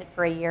rent it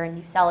for a year and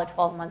you sell it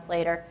 12 months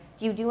later,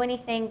 do you do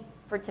anything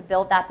to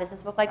build that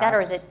business book like that,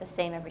 or is it the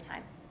same every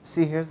time?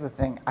 See, here's the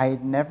thing. I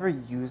never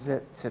use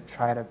it to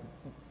try to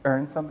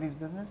earn somebody's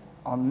business.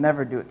 I'll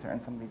never do it to earn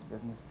somebody's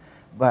business.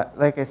 But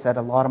like I said,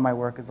 a lot of my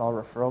work is all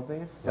referral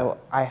based, so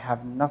I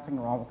have nothing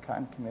wrong with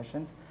cutting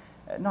commissions.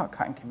 Not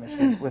cutting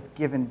commissions, with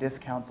giving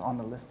discounts on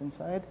the listing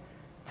side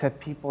to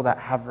people that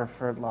have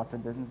referred lots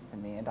of business to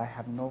me, and I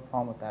have no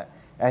problem with that.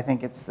 I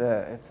think it's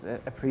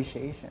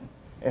appreciation,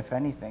 if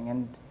anything.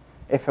 And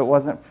if it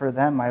wasn't for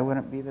them, I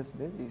wouldn't be this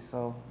busy,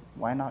 so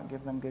why not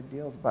give them good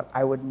deals? But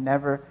I would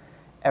never,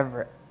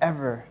 ever,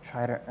 ever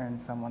try to earn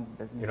someone's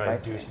business You're by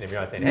not saying, inducing him. You're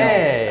not saying, No,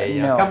 hey,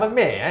 no. come with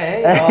me.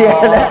 Hey,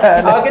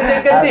 I'll get you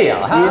a good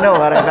deal. Huh? You know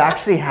what? I've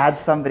actually had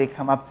somebody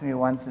come up to me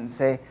once and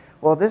say,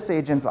 well, this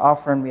agent's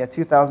offering me a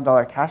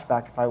 $2,000 cash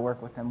back if I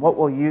work with him. What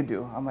will you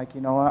do? I'm like, you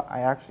know what?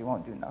 I actually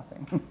won't do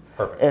nothing.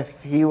 Perfect.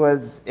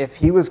 If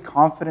he was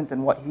confident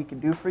in what he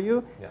could do for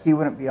you, he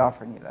wouldn't be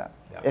offering you that.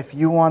 Yeah. If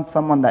you want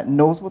someone that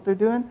knows what they're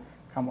doing,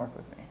 come work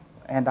with me.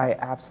 And I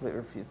absolutely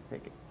refuse to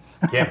take it.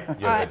 Kim,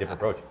 you have a different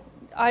approach.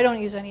 I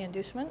don't use any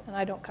inducement, and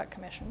I don't cut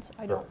commissions.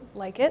 I don't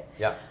like it.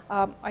 Yeah.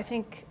 I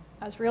think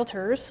as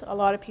realtors, a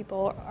lot of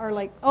people are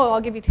like, oh,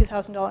 I'll give you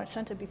 $2,000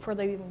 incentive before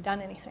they've even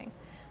done anything.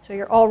 So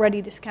you're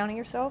already discounting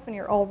yourself, and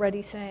you're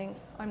already saying,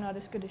 I'm not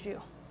as good as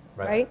you,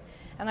 right?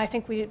 And I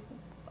think we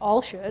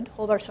all should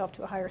hold ourselves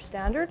to a higher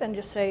standard and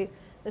just say,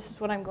 this is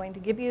what I'm going to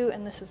give you,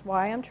 and this is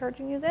why I'm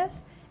charging you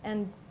this,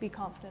 and be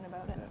confident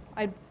about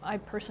it. I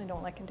personally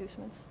don't like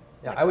inducements.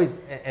 Yeah, I always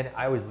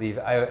leave.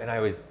 I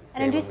always say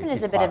And inducement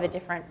is a bit of a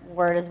different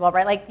word as well,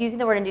 right? Like using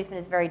the word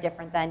inducement is very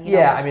different than you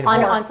know, I mean,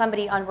 on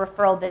somebody on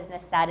referral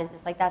business that is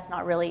just like that's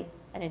not really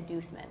an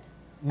inducement.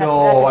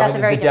 That's a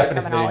very the different definition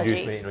of terminology.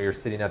 inducement. You know, you're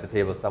sitting at the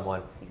table with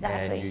someone,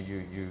 Exactly. and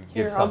you Here,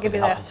 give I'll something give to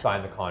you help you this.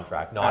 sign the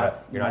contract. You're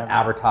not Never.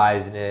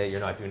 advertising it.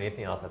 You're not doing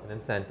anything else. That's an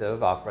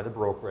incentive offered by the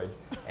brokerage,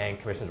 and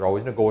commissions are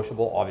always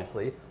negotiable,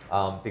 obviously,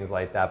 things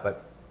like that.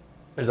 But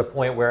there's a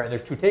point where, and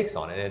there's two takes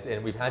on it,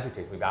 and we've had two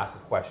takes. We've asked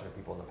this question of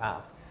people in the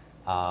past,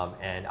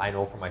 and I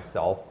know for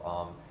myself,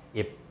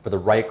 if for the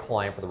right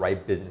client, for the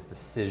right business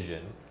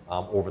decision,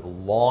 over the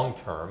long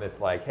term,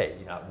 it's like, hey,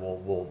 you know,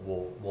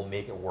 we'll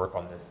make it work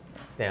on this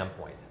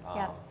standpoint.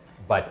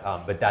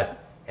 But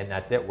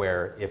that's it.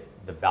 Where if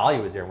the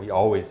value is there, and we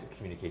always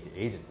communicate to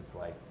agents, it's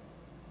like,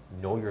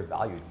 know your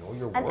value, know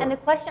your worth. And the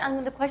question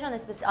on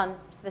this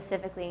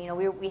specifically, you know,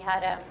 we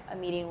had a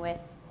meeting with,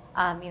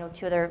 you know,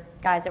 two other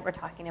guys that were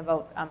talking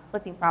about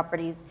flipping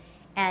properties,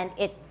 and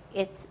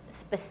it's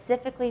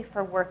specifically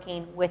for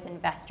working with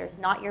investors,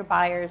 not your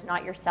buyers,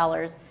 not your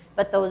sellers,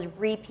 but those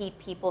repeat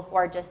people who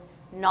are just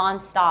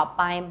nonstop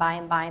buying.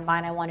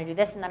 I want to do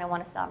this, and then I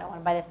want to sell, and I want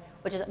to buy this,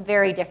 which is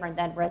very different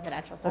than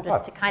residential. So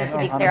just to kind of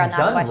be clear on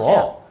that question.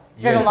 Wrong,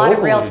 There's a lot of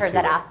realtors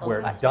that ask those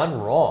where questions. done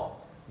wrong,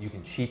 you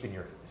can cheapen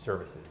your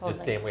services. Just Totally.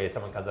 the same way as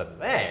someone comes up and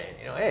says, hey,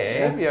 you know,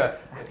 hey,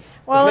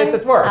 Well, let's make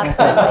this work.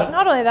 Absolutely.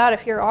 Not only that,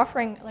 if you're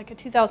offering like a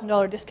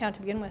 $2,000 discount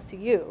to begin with to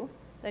you,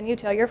 then you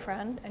tell your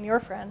friend, and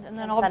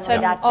then all of a suddenly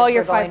sudden, that's all just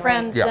your your 5 going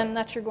friends, rate. then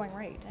that's your going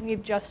rate, and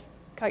you've just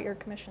cut your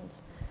commissions.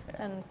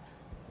 And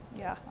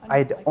yeah, I don't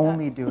I'd like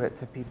only that. do it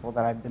to people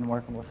that I've been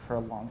working with for a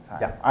long time.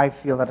 Yeah. I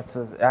feel that it's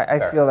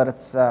Fair. feel that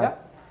it's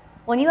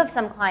When you have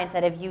some clients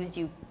that have used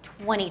you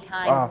 20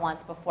 times Oh.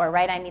 once before,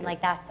 right? I mean,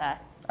 like that's a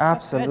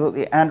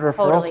absolutely, and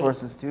referral Totally.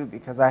 sources too,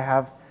 because I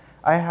have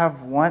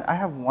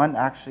one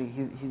actually.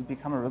 He's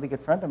become a really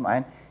good friend of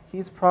mine.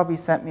 he's probably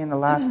sent me in the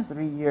last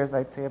 3 years,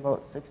 I'd say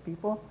about 6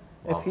 people.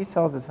 Wow. If he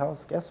sells his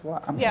house, guess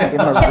what? I'm Yeah. going to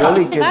give him a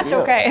really good That's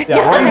deal. okay. Yeah,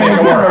 we're I'm gonna going to make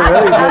give it him work. a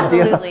really good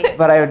Absolutely. deal.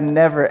 But I would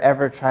never,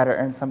 ever try to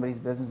earn somebody's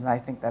business, and I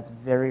think that's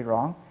very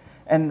wrong.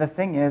 And the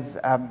thing is,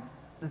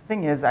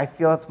 I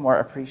feel it's more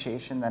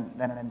appreciation than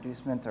an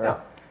inducement, or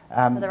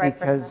For the right person,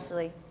 because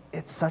absolutely.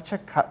 it's such a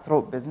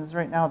cutthroat business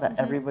right now that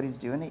everybody's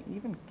doing it.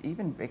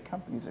 Even big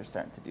companies are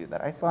starting to do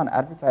that. I saw an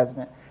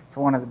advertisement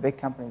for one of the big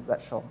companies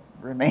that shall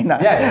remain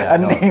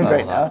unnamed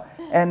right now,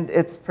 and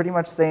it's pretty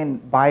much saying,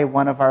 buy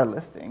one of our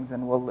listings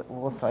and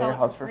we'll sell your it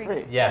house for for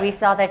free. free. Yes. We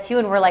saw that too,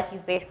 and we're like,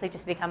 you've basically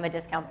just become a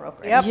discount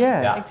brokerage. Yep.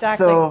 Yeah, Yeah. Exactly.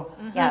 So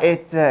Yeah.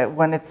 it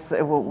when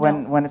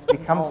it's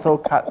become so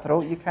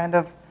cutthroat, you kind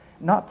of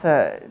not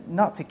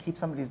to keep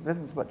somebody's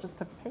business, but just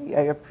to pay.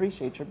 I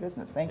appreciate your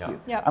business. Thank you.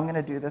 Yeah. I'm going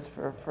to do this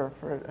for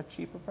a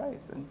cheaper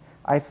price, and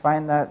I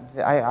find that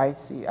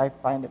I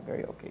find it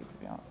very okay, to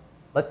be honest.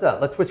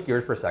 Let's switch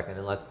gears for a second,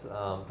 and let's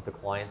put the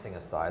client thing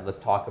aside. Let's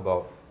talk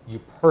about you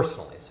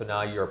personally. So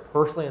now your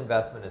personal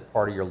investment is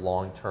part of your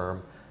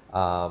long-term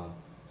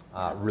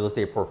real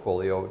estate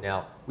portfolio.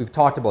 Now, we've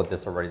talked about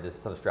this already,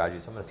 some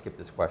strategies, so I'm going to skip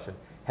this question.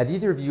 Have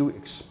either of you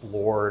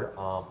explored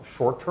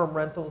short-term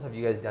rentals? Have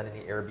you guys done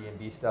any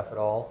Airbnb stuff at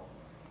all?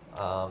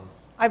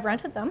 I've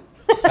rented them.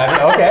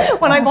 Okay.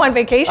 When I go on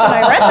vacation,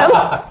 I rent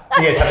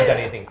them. You guys haven't done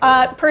anything?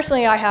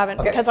 Personally, I haven't,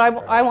 Okay. because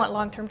I want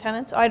long-term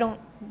tenants. I don't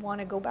want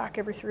to go back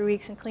every 3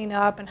 weeks and clean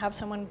up and have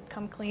someone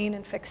come clean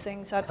and fix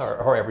things. That's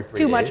or every 3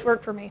 too days? much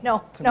work for me.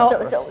 No.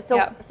 So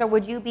Yeah.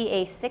 would you be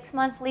a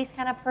 6-month lease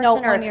kind of person, No,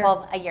 or 1 year.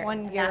 12 a year? 1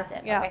 And year. That's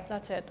it. Yeah, Okay.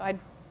 that's it.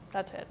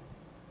 That's it.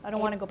 I don't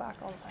want to go back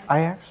all the time.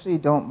 I actually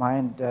don't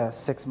mind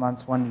 6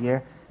 months, 1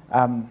 year.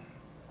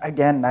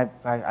 Again,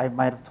 I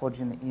might have told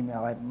you in the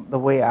email, the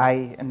way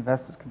I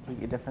invest is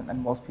completely different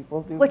than most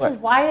people do. Which but is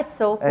why it's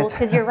so cool, It's-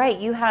 because you're right.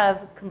 You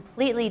have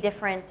completely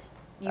different.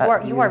 You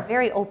are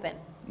very open.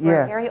 You're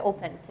Yes. very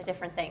open to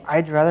different things.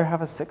 I'd rather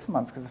have a 6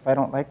 months, because if I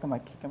don't like them, I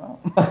kick them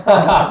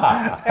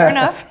out. Fair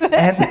enough.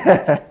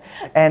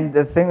 And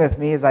the thing with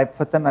me is I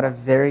put them at a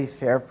very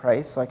fair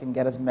price, so I can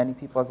get as many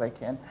people as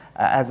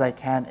I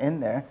can in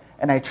there.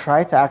 And I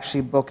try to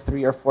actually book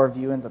 3 or 4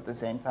 viewings at the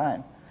same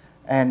time,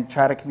 and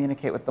try to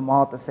communicate with them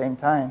all at the same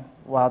time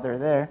while they're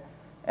there.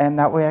 And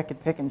that way I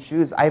could pick and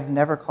choose. I've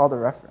never called a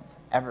reference,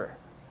 ever.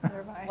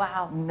 Thereby.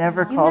 Wow.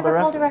 Never You called never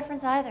a called a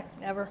reference. reference either.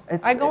 Never. It's-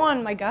 I go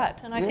on my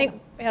gut, and I Yeah.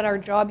 think at our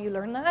job you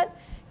learn that.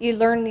 You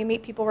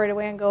meet people right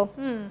away and go,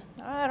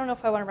 I don't know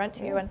if I want to rent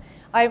to you. And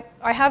I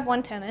have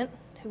one tenant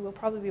who will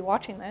probably be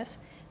watching this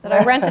that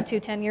I rented to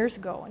 10 years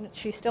ago, and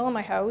she's still in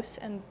my house.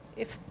 And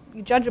if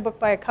you judge a book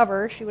by a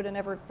cover, she would have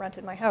never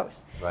rented my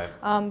house. Right.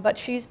 But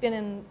she's been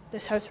in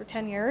this house for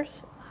 10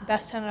 years,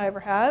 best tenant I ever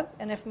have.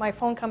 And if my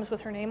phone comes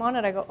with her name on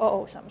it, I go,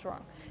 oh, something's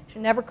wrong. She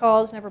never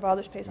calls, never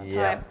bothers, pays on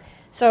Yeah. time.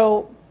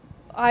 So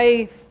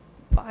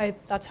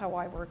that's how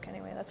I work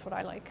anyway. That's what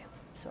I like.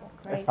 So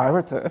Great. If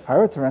I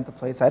were to rent a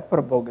place, I'd put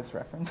a bogus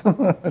reference.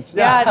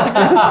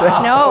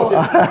 yeah, no,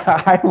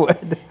 I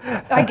would.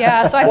 I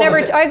guess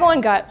I go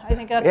on gut. I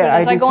think that's Yeah, what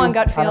it is. I I do go on too,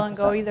 gut feel and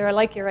go 100%. either I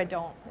like you or I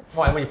don't. It's-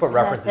 Well, and when you put And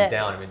that's references it.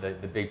 down, I mean,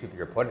 the big people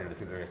you're putting are the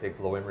people that are going to say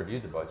glowing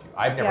reviews about you.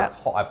 I've never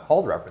Yeah. I've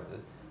called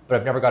references, but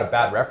I've never got a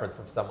bad reference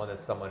from someone that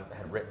someone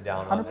had written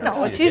down on their 100%.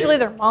 No, it's sheet of usually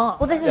paper. their mom.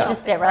 Well, this is Yeah.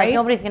 just it, right? Right?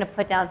 Nobody's going to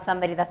put down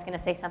somebody that's going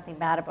to say something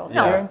bad about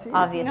No. them. Guaranteed.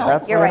 Obviously. No.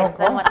 That's You're why I right. don't So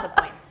then call. what's the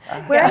point?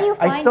 Where are you I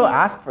finding? still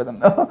ask for them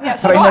though, Yeah, but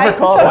so I do never I.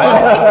 call So them. do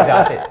I.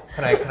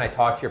 Exactly. Can I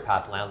talk to your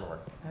past landlord?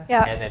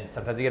 Yeah. And then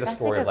sometimes you get a That's a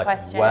story of good like,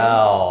 question.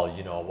 well,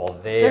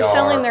 They're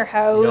selling their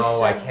house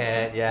No, I and-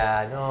 can't.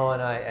 Yeah, no,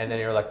 and then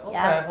you're like, okay,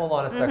 Yeah. hold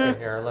on a second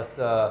here. Let's.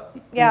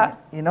 Yeah.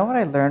 You know what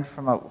I learned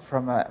from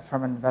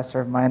an investor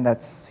of mine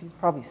he's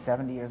probably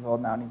 70 years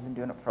old now, and he's been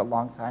doing it for a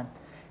long time.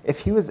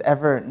 If he was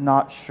ever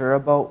not sure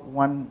about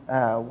one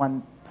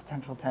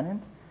potential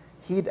tenant,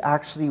 he'd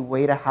actually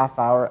wait a half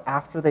hour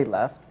after they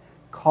left,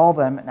 call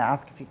them and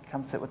ask if he could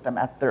come sit with them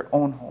at their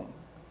own home.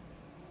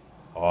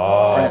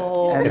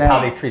 Oh, And it's then- how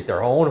they treat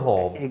their own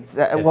home.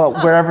 Exactly. Well,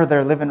 wherever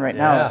they're living right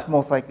now, Yeah. it's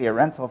most likely a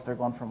rental if they're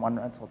going from one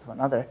rental to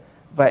another.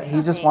 But he just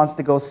Interesting. wants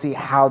to go see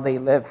how they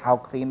live, how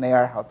clean they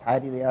are, how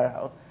tidy they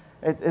are.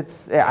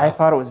 I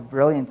thought it was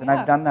brilliant, and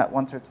Yeah. I've done that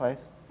once or twice.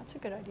 That's a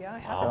good idea. I Wow.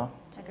 have. So,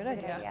 It's a good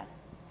idea.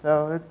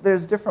 so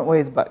there's different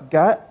ways, but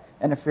gut.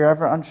 And if you're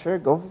ever unsure,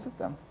 go visit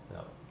them. No.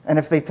 And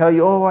if they tell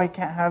you, "Oh, I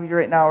can't have you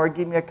right now," or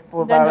 "Give me a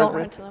couple of Then hours,"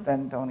 don't rent to them.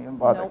 then don't even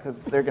bother, Nope.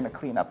 because they're going to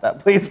clean up that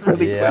place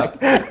really Yeah. quick.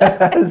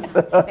 That's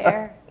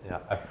fair. Yeah,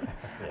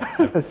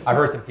 I've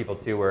heard some people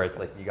too where it's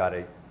like you gotta.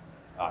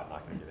 I'm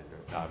not gonna get into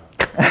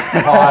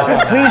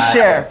it. Please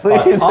share,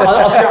 please.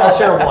 I'll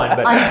share one, but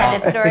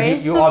Untenant 'cause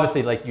stories. you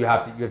obviously you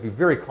have to be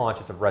very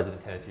conscious of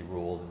resident tenancy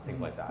rules and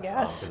things like that.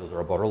 Yes. Because those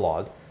are about our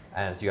laws,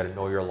 and so you got to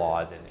know your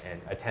laws.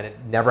 And a tenant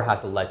never has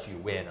to let you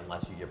in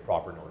unless you give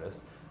proper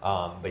notice.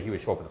 But he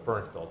would show up with a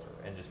furnace filter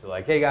and just be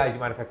like, "Hey guys, you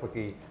mind if I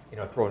quickly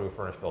throw a new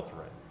furnace filter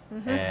in?"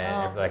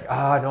 And you'd be like,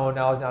 no,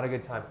 now is not a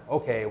good time.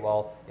 Okay,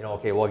 well,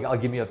 I'll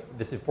give you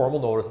this informal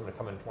notice. I'm going to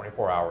come in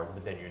 24 hours,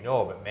 but then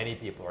but many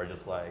people are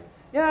just like,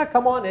 yeah,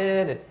 come on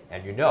in,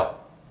 and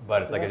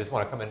but it's like, I just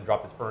want to come in and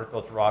drop this furnace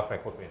filter off, can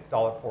I quickly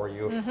install it for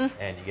you,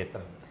 and you get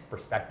some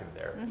perspective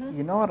there.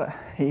 You know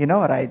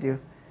what I do?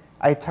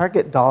 I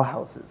target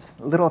dollhouses,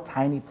 little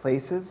tiny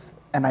places,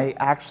 and I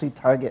actually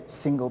target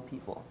single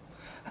people.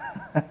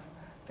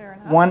 Fair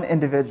enough. One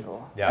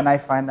individual, Yeah. and I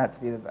find that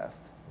to be the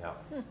best. Yeah.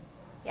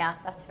 Yeah,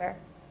 that's fair.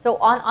 So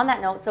on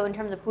that note, so in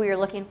terms of who you're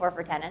looking for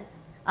tenants,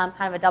 kind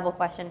of a double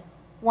question.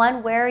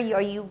 One, where are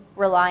you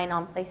relying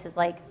on places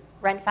like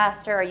Rent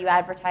Faster? Are you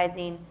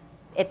advertising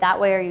it that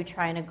way? Or are you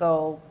trying to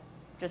go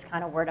just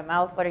kind of word of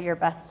mouth? What are your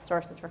best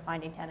sources for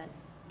finding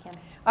tenants, Kim?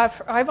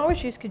 I've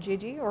always used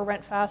Kijiji or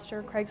Rent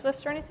Faster,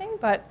 Craigslist or anything,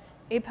 but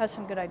Abe has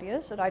some good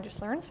ideas that I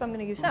just learned, so I'm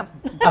going to use them.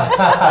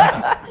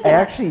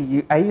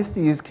 I used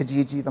to use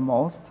Kijiji the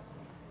most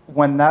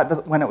when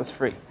it was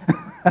free.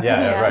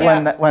 Yeah, right.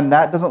 Yeah. When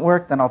that doesn't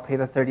work, then I'll pay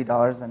the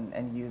 $30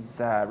 and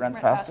use Rent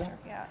Faster.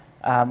 Yeah.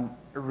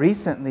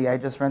 Recently, I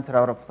just rented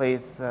out a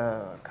place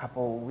a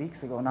couple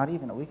weeks ago, not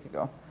even a week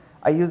ago.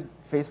 I used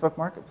Facebook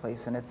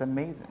Marketplace, and it's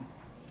amazing.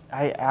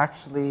 I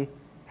actually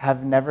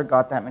have never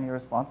got that many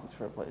responses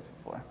for a place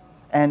before.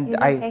 And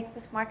Using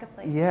Facebook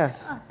Marketplace.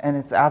 Yes, and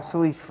it's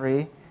absolutely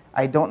free.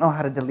 I don't know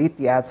how to delete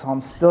the ad, so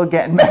I'm still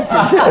getting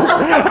messages.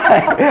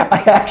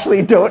 I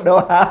actually don't know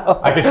how.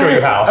 I can show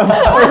you how.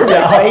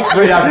 Thank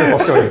you. Right after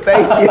this, I'll show you.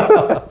 Thank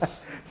you.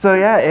 So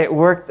yeah, it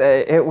worked.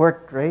 It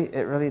worked great.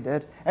 It really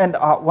did. And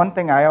one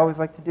thing I always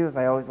like to do is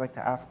I always like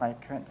to ask my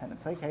current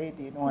tenants, like, hey,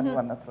 do you know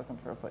anyone that's looking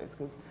for a place?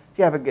 Because if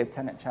you have a good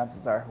tenant,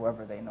 chances are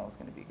whoever they know is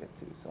going to be good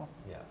too. So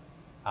Yeah.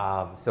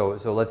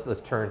 So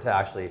let's turn to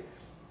actually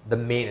the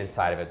maintenance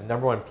side of it. The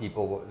number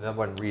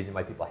one reason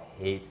why people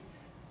hate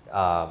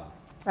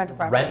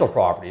rental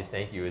properties,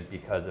 thank you, is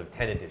because of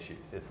tenant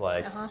issues. It's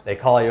like they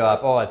call you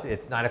up, oh,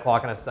 it's 9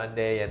 o'clock on a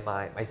Sunday and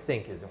my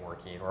sink isn't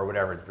working or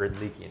whatever,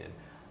 it's leaking.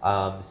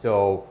 And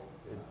so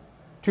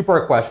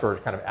two-part question, or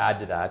kind of add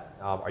to that.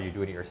 Are you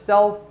doing it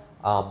yourself?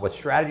 What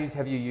strategies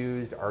have you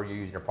used? Are you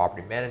using a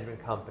property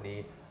management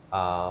company?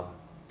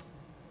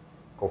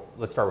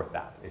 Let's start with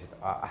that.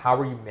 How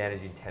are you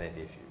managing tenant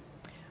issues?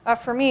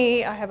 For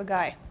me, I have a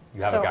guy.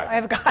 You have a guy. I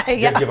have a guy,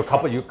 You yeah. have a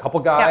couple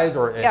guys?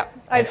 Yeah,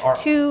 I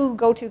have two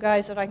go-to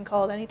guys that I can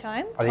call at any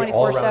time, 24/7. Are they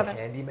all around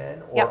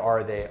handymen, or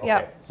are they, okay,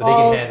 Yeah. so they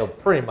can handle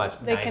pretty much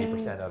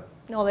 90% of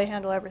No, they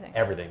handle everything.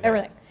 everything? Yes.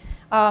 Everything.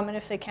 And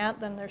if they can't,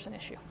 then there's an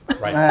issue.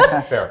 Right,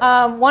 fair.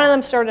 One of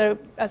them started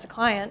as a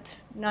client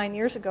 9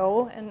 years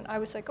ago, and I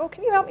was like, oh,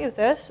 can you help me with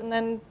this? And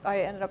then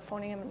I ended up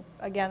phoning him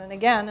again and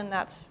again, and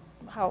that's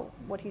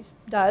what he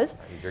does.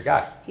 He's your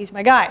guy. He's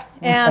my guy.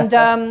 And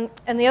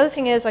and the other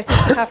thing is, I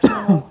think you have to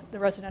know the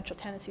Residential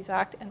Tenancies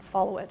Act and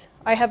follow it.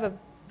 I have a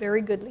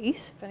very good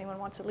lease. If anyone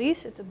wants a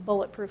lease, it's a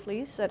bulletproof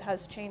lease that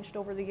has changed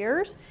over the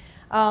years.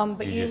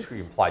 But You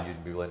implied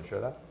you'd be willing to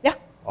share that? Yeah.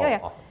 Oh, yeah.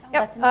 awesome.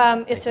 Yep.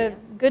 That's It's a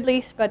good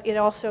lease, but it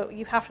also,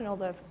 you have to know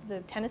the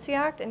Tenancy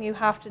Act, and you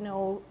have to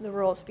know the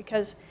rules,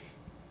 because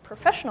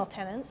professional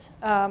tenants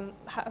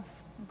have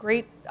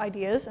great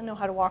ideas and know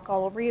how to walk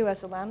all over you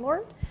as a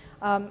landlord.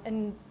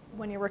 And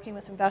when you're working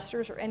with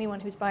investors or anyone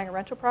who's buying a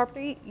rental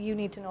property, you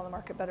need to know the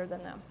market better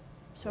than them.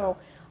 So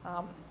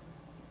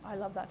I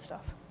love that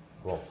stuff.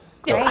 Cool.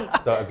 Great.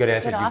 So a good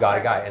answer, Good you got a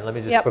offer. guy. And let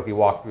me just quickly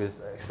walk through this,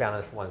 expand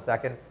on this for 1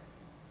 second.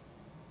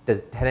 Does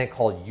a tenant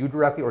call you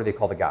directly, or do they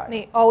call the guy?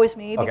 Me, always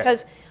me, Okay.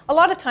 because a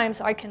lot of times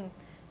I can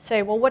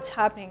say, well, what's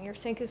happening? Your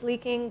sink is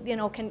leaking. Do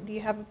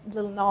you have a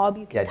little knob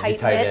you can Yeah,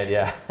 tighten it?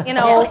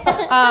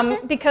 Yeah.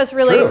 Because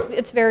really, true.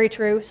 it's very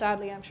true.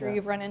 Sadly, I'm sure Yeah.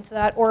 you've run into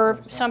that. Or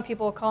 100%. some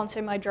people call and say,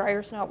 my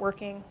dryer's not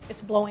working.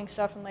 It's blowing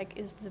stuff. I'm like,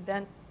 is the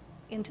vent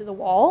into the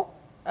wall?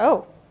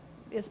 Oh,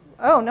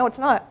 no, it's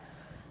not.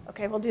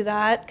 Okay, we'll do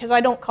that. Because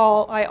I don't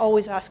call, I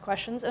always ask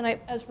questions. And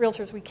as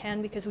realtors, we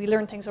can, because we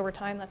learn things over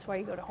time. That's why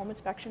you go to home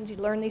inspections. You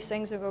learn these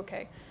things of,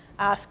 okay,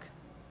 ask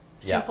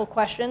simple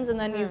questions, and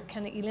then you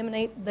can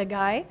eliminate the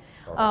guy.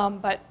 Okay.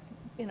 But,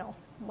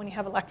 when you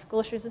have electrical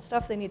issues and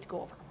stuff, they need to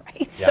go over,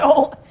 right? Yeah.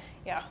 So,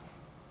 yeah.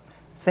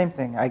 same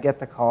thing. I get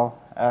the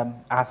call.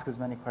 Ask as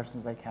many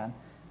questions as I can.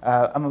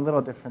 I'm a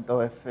little different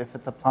though. If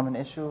it's a plumbing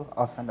issue,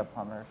 I'll send a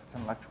plumber. If it's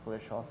an electrical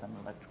issue, I'll send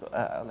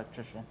an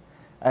electrician.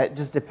 It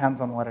just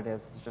depends on what it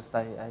is. It's just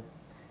I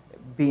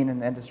being in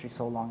the industry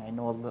so long, I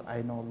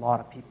know a lot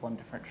of people in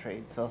different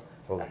trades. So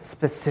Totally.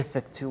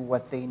 specific to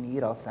what they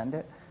need, I'll send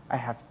it. I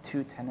have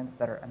 2 tenants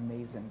that are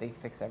amazing. They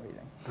fix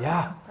everything.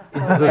 Yeah. So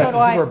Those do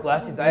I. are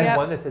blessings. I had Yeah.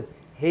 one that says,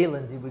 hey,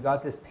 Lindsay, we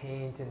got this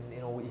paint,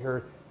 and we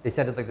heard they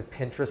sent us like this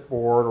Pinterest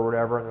board or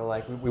whatever, and they're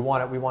like, we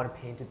want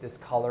to paint it this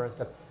color and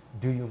stuff.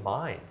 Do you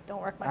mind?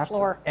 Don't work my Absolutely.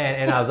 floor.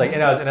 And I was like,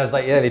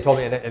 yeah. They told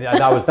me, and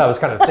that was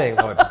kind of the thing.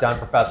 It's done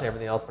professionally,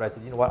 everything else. But I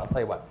said, you know what? I'll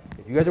tell you what.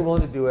 If you guys are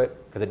willing to do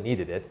it, because it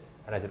needed it,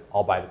 and I said,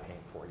 I'll buy the paint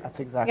for you. That's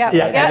exactly Yeah. right.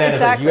 Yeah, and then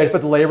it's like, exactly. you guys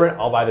put the labor in,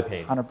 I'll buy the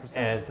paint. 100%.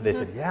 And so they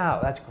said, yeah,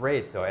 that's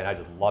great. So, and I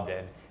just loved it.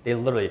 And they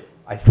literally,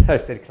 I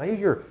said, can I use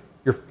your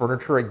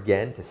furniture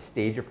again to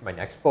stage it for my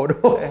next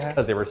photos?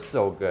 Because they were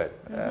so good.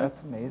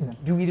 That's amazing.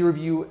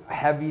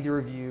 Have either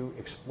of you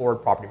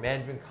explored property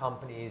management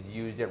companies,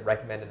 used it,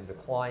 recommended them to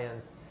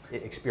clients,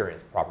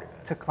 experienced property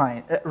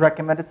management?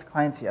 Recommended to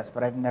clients, yes,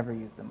 but I've never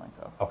used them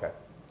myself. Okay.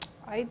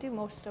 I do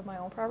most of my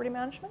own property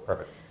management.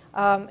 Perfect.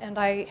 And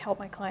I help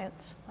my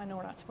clients. I know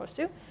we're not supposed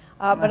to,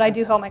 but I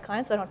do help my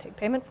clients. I don't take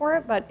payment for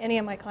it, but any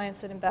of my clients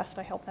that invest,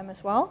 I help them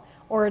as well,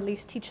 or at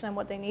least teach them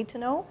what they need to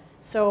know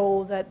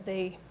so that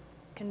they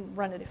can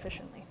run it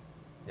efficiently.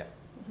 Yeah.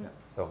 Yeah.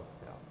 So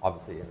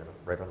obviously,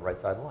 right on the right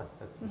side of the line.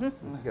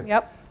 That's good.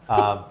 Yep.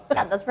 Yeah,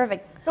 that's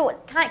perfect. So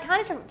kind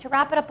of to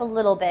wrap it up a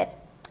little bit,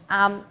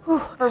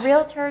 for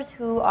realtors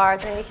who are,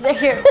 they're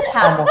here,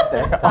 Almost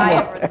there, the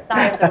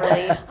sigh of the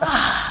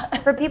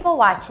relief. For people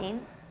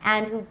watching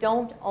and who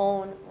don't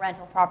own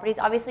rental properties,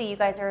 obviously you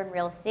guys are in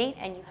real estate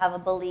and you have a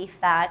belief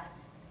that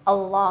a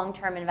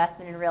long-term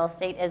investment in real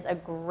estate is a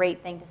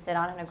great thing to sit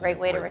on and a great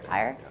way to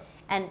retire.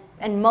 Yeah.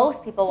 And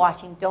most people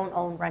watching don't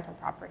own rental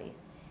properties.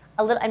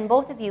 And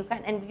both of you,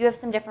 and you have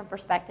some different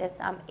perspectives.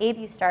 Abe,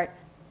 you start.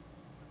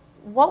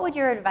 What would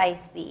your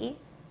advice be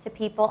to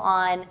people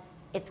on,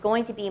 it's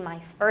going to be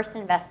my first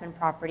investment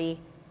property,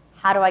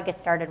 how do I get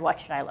started, what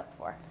should I look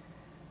for?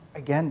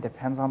 Again,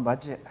 depends on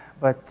budget,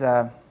 but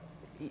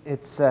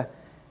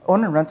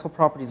owning rental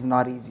properties is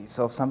not easy.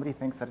 So if somebody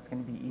thinks that it's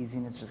going to be easy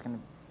and it's just going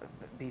to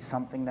be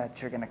something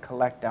that you're going to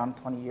collect down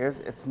 20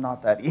 years, it's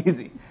not that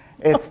easy.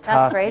 It's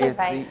tough. That's great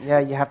advice. Yeah,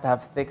 you have to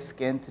have thick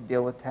skin to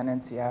deal with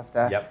tenants. You have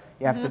to.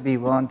 You have to be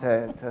willing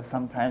to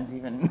sometimes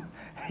even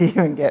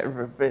get.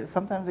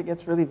 Sometimes it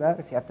gets really bad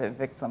if you have to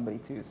evict somebody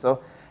too.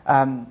 So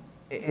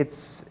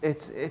it's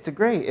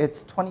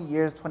 20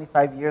 years,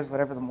 25 years,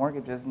 whatever the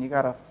mortgage is, and you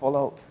got a full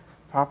out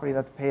property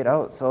that's paid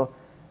out. So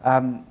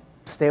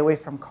stay away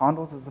from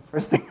condos is the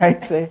first thing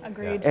I'd say.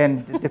 Agreed.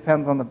 And it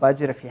depends on the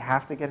budget. If you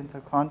have to get into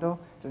a condo,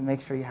 just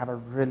make sure you have a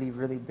really,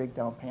 really big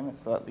down payment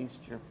so at least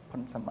you're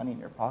putting some money in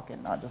your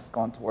pocket, not just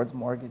going towards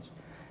mortgage,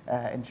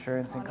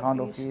 insurance, and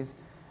condo fees.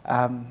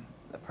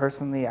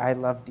 Personally, I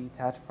love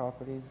detached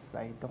properties.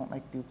 I don't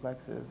like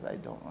duplexes. I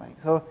don't like...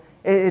 So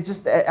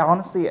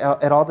honestly,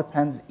 it all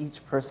depends.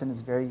 Each person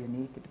is very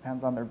unique. It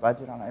depends on their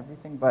budget, on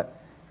everything.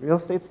 But real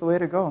estate's the way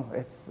to go.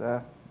 It's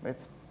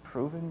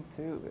proven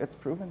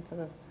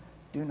to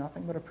do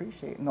nothing but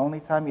appreciate. And the only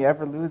time you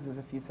ever lose is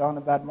if you sell in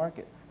a bad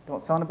market.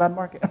 Don't sell in a bad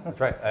market. That's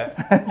right.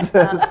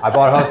 I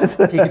bought a house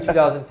peak in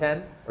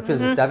 2010, or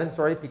 2007,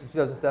 sorry, peak in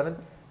 2007.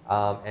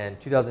 And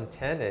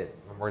 2010,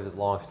 my mortgage is a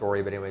long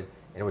story, but anyways,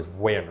 and it was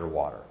way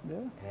underwater. Yeah.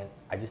 And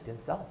I just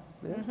didn't sell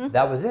it. Yeah.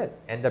 That was it.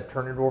 Ended up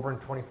turning it over in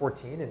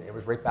 2014, and it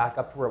was right back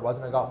up to where it was,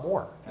 and I got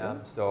more.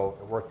 So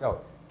it worked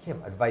out.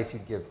 Kim, advice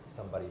you'd give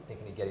somebody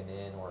thinking of getting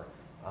in or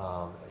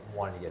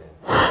wanting to get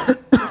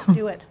in? Just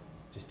do it.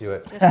 Just do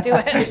it. Just do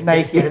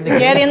it.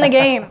 Get in the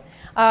game.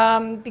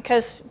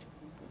 Because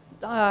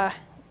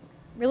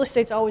real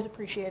estate's always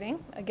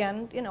appreciating.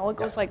 Again, it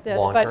goes like this.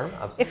 Long but term,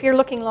 absolutely. if you're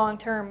looking long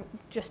term,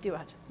 just do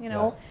it.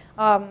 Yes.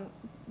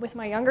 With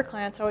my younger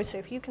clients, I always say,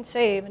 if you can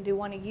save and do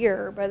one a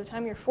year, by the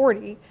time you're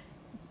 40,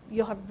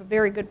 you'll have a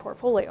very good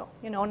portfolio.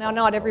 Now,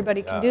 not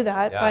everybody can do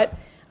that, but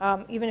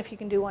even if you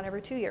can do one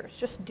every 2 years,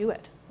 just do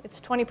it.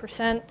 It's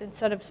 20%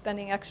 instead of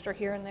spending extra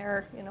here and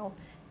there.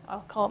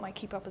 I'll call it my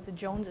Keep Up with the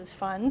Joneses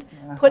fund.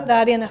 Put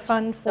that in a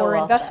fund So for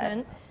well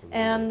investment,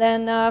 and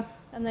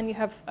then you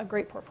have a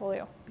great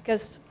portfolio.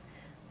 Because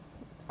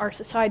our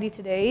society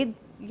today,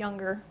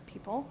 younger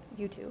people,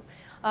 you too,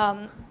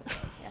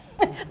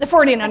 the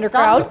 40 and under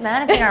crowd. Stop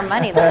managing our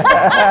money, though.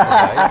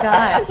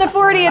 Gosh. The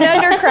 40 and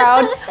under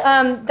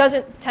crowd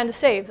doesn't tend to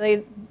save.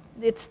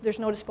 There's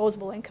no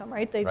disposable income,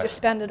 right? They just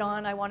spend it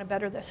on, I want to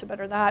better this or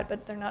better that,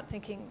 but they're not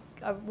thinking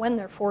of when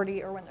they're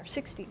 40 or when they're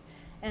 60.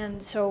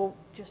 And so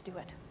just do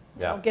it.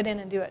 Get in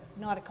and do it.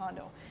 Not a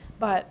condo.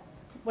 But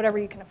whatever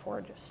you can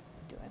afford, just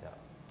do it.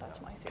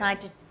 That's my theory. Can I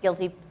just,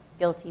 guilty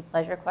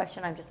pleasure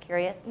question? I'm just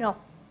curious. No.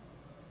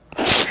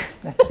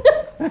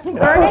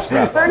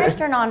 Furnished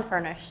or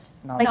non-furnished?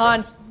 Non.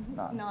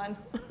 Yeah,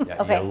 Okay. you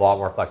get a lot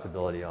more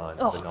flexibility on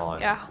the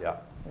non. Yeah.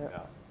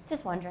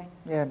 Just wondering.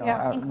 Yeah, no,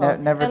 Yeah. I've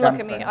never And done look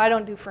at me, furnished. I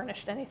don't do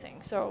furnished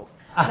anything, so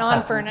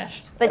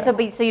non-furnished. But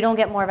so you don't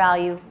get more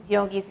value.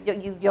 You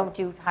don't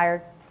do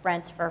higher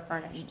rents for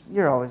furnished.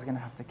 You're always going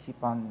to have to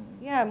keep on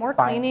Yeah, more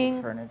buying new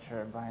cleaning,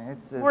 furniture,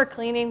 it's more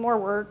cleaning, more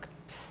work,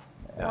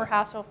 more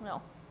hassle.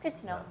 No. Good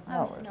to know. Yeah.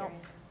 I was No, just no.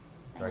 curious.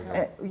 Very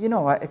Thanks. good. You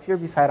know what? If you're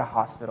beside a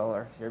hospital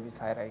or if you're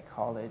beside a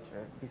college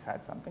or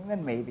beside something,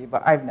 then maybe.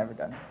 But I've never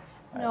done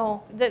it.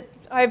 No,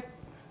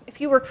 if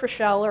you work for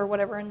Shell or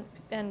whatever,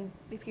 and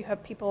if you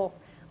have people,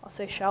 I'll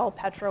say Shell,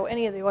 Petro,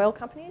 any of the oil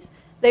companies,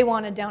 they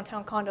want a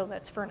downtown condo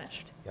that's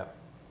furnished. Yep.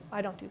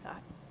 I don't do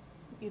that.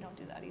 You don't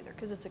do that either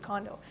because it's a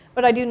condo.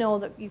 But I do know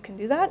that you can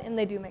do that, and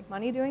they do make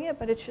money doing it.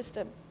 But it's just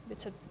a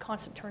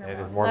constant turnaround. And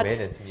there's more That's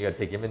maintenance, and you got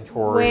to take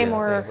inventory way and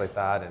more- things like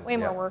that. And way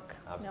more work.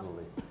 No.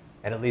 Absolutely.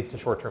 And it leads to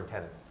short-term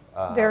tenants.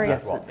 Very,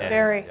 as well. Yes,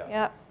 very, Yeah.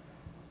 yeah.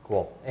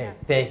 Cool. Hey,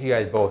 thank you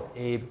guys both.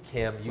 Abe,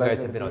 Kim, you guys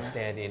Pleasure have been to be here.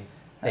 outstanding.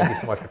 Thank you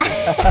so much for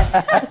taking the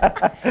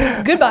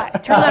time. Goodbye.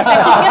 Turn that thing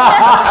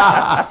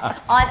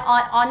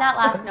off. On that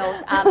last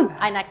note,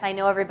 I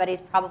know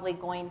everybody's probably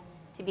going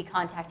to be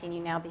contacting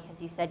you now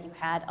because you said you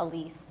had a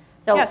lease.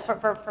 So Yes.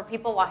 for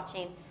people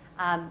watching,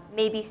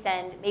 maybe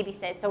send,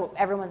 so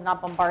everyone's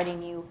not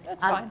bombarding you.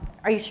 That's fine.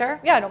 Are you sure?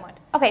 Yeah, I don't mind.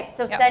 Okay,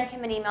 so Yeah. send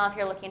Kim an email if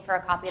you're looking for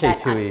a copy of that.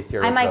 K2E,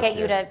 Sierra I might Trust get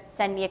you here. to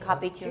send me a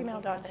copy too. in case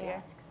Gmail.ca. somebody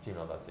asks.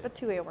 Gmail.ca. But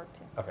 2A will work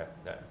too. Okay.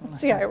 Yeah.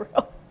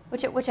 CIRO.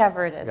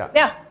 Whichever it is. Yeah.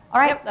 Yeah. All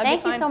right, Yep, that'd be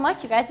thank you fine. so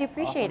much, you guys. We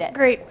appreciate it.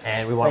 Great.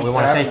 And we Thanks want for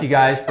to having thank you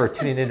guys for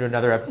tuning into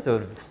another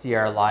episode of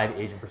CR Live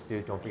Agent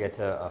Pursuit. Don't forget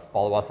to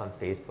follow us on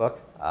Facebook.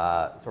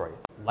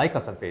 Like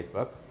us on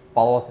Facebook.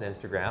 Follow us on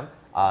Instagram.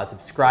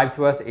 Subscribe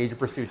to us,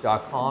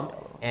 agentpursuit.com.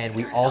 And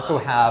we also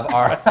have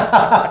our,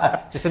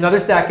 just another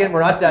second, we're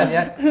not done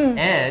yet.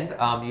 And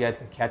you guys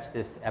can catch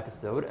this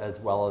episode as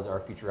well as our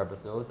future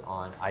episodes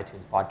on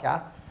iTunes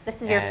podcast. This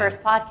is your And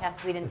first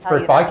podcast. We didn't it's tell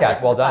you first that. podcast. This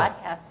is Well a done.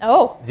 podcast.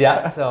 Oh,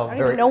 Yeah, so I don't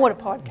very, even know what a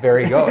podcast is.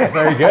 very good,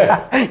 very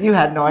good. You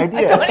had no idea.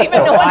 I don't even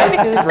So know what it is.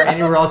 iTunes or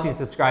anywhere else you can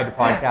subscribe to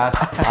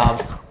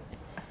podcasts.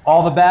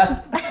 All the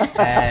best,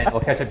 and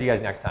we'll catch up to you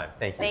guys next time.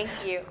 Thank you. Thank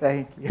you.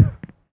 Thank you.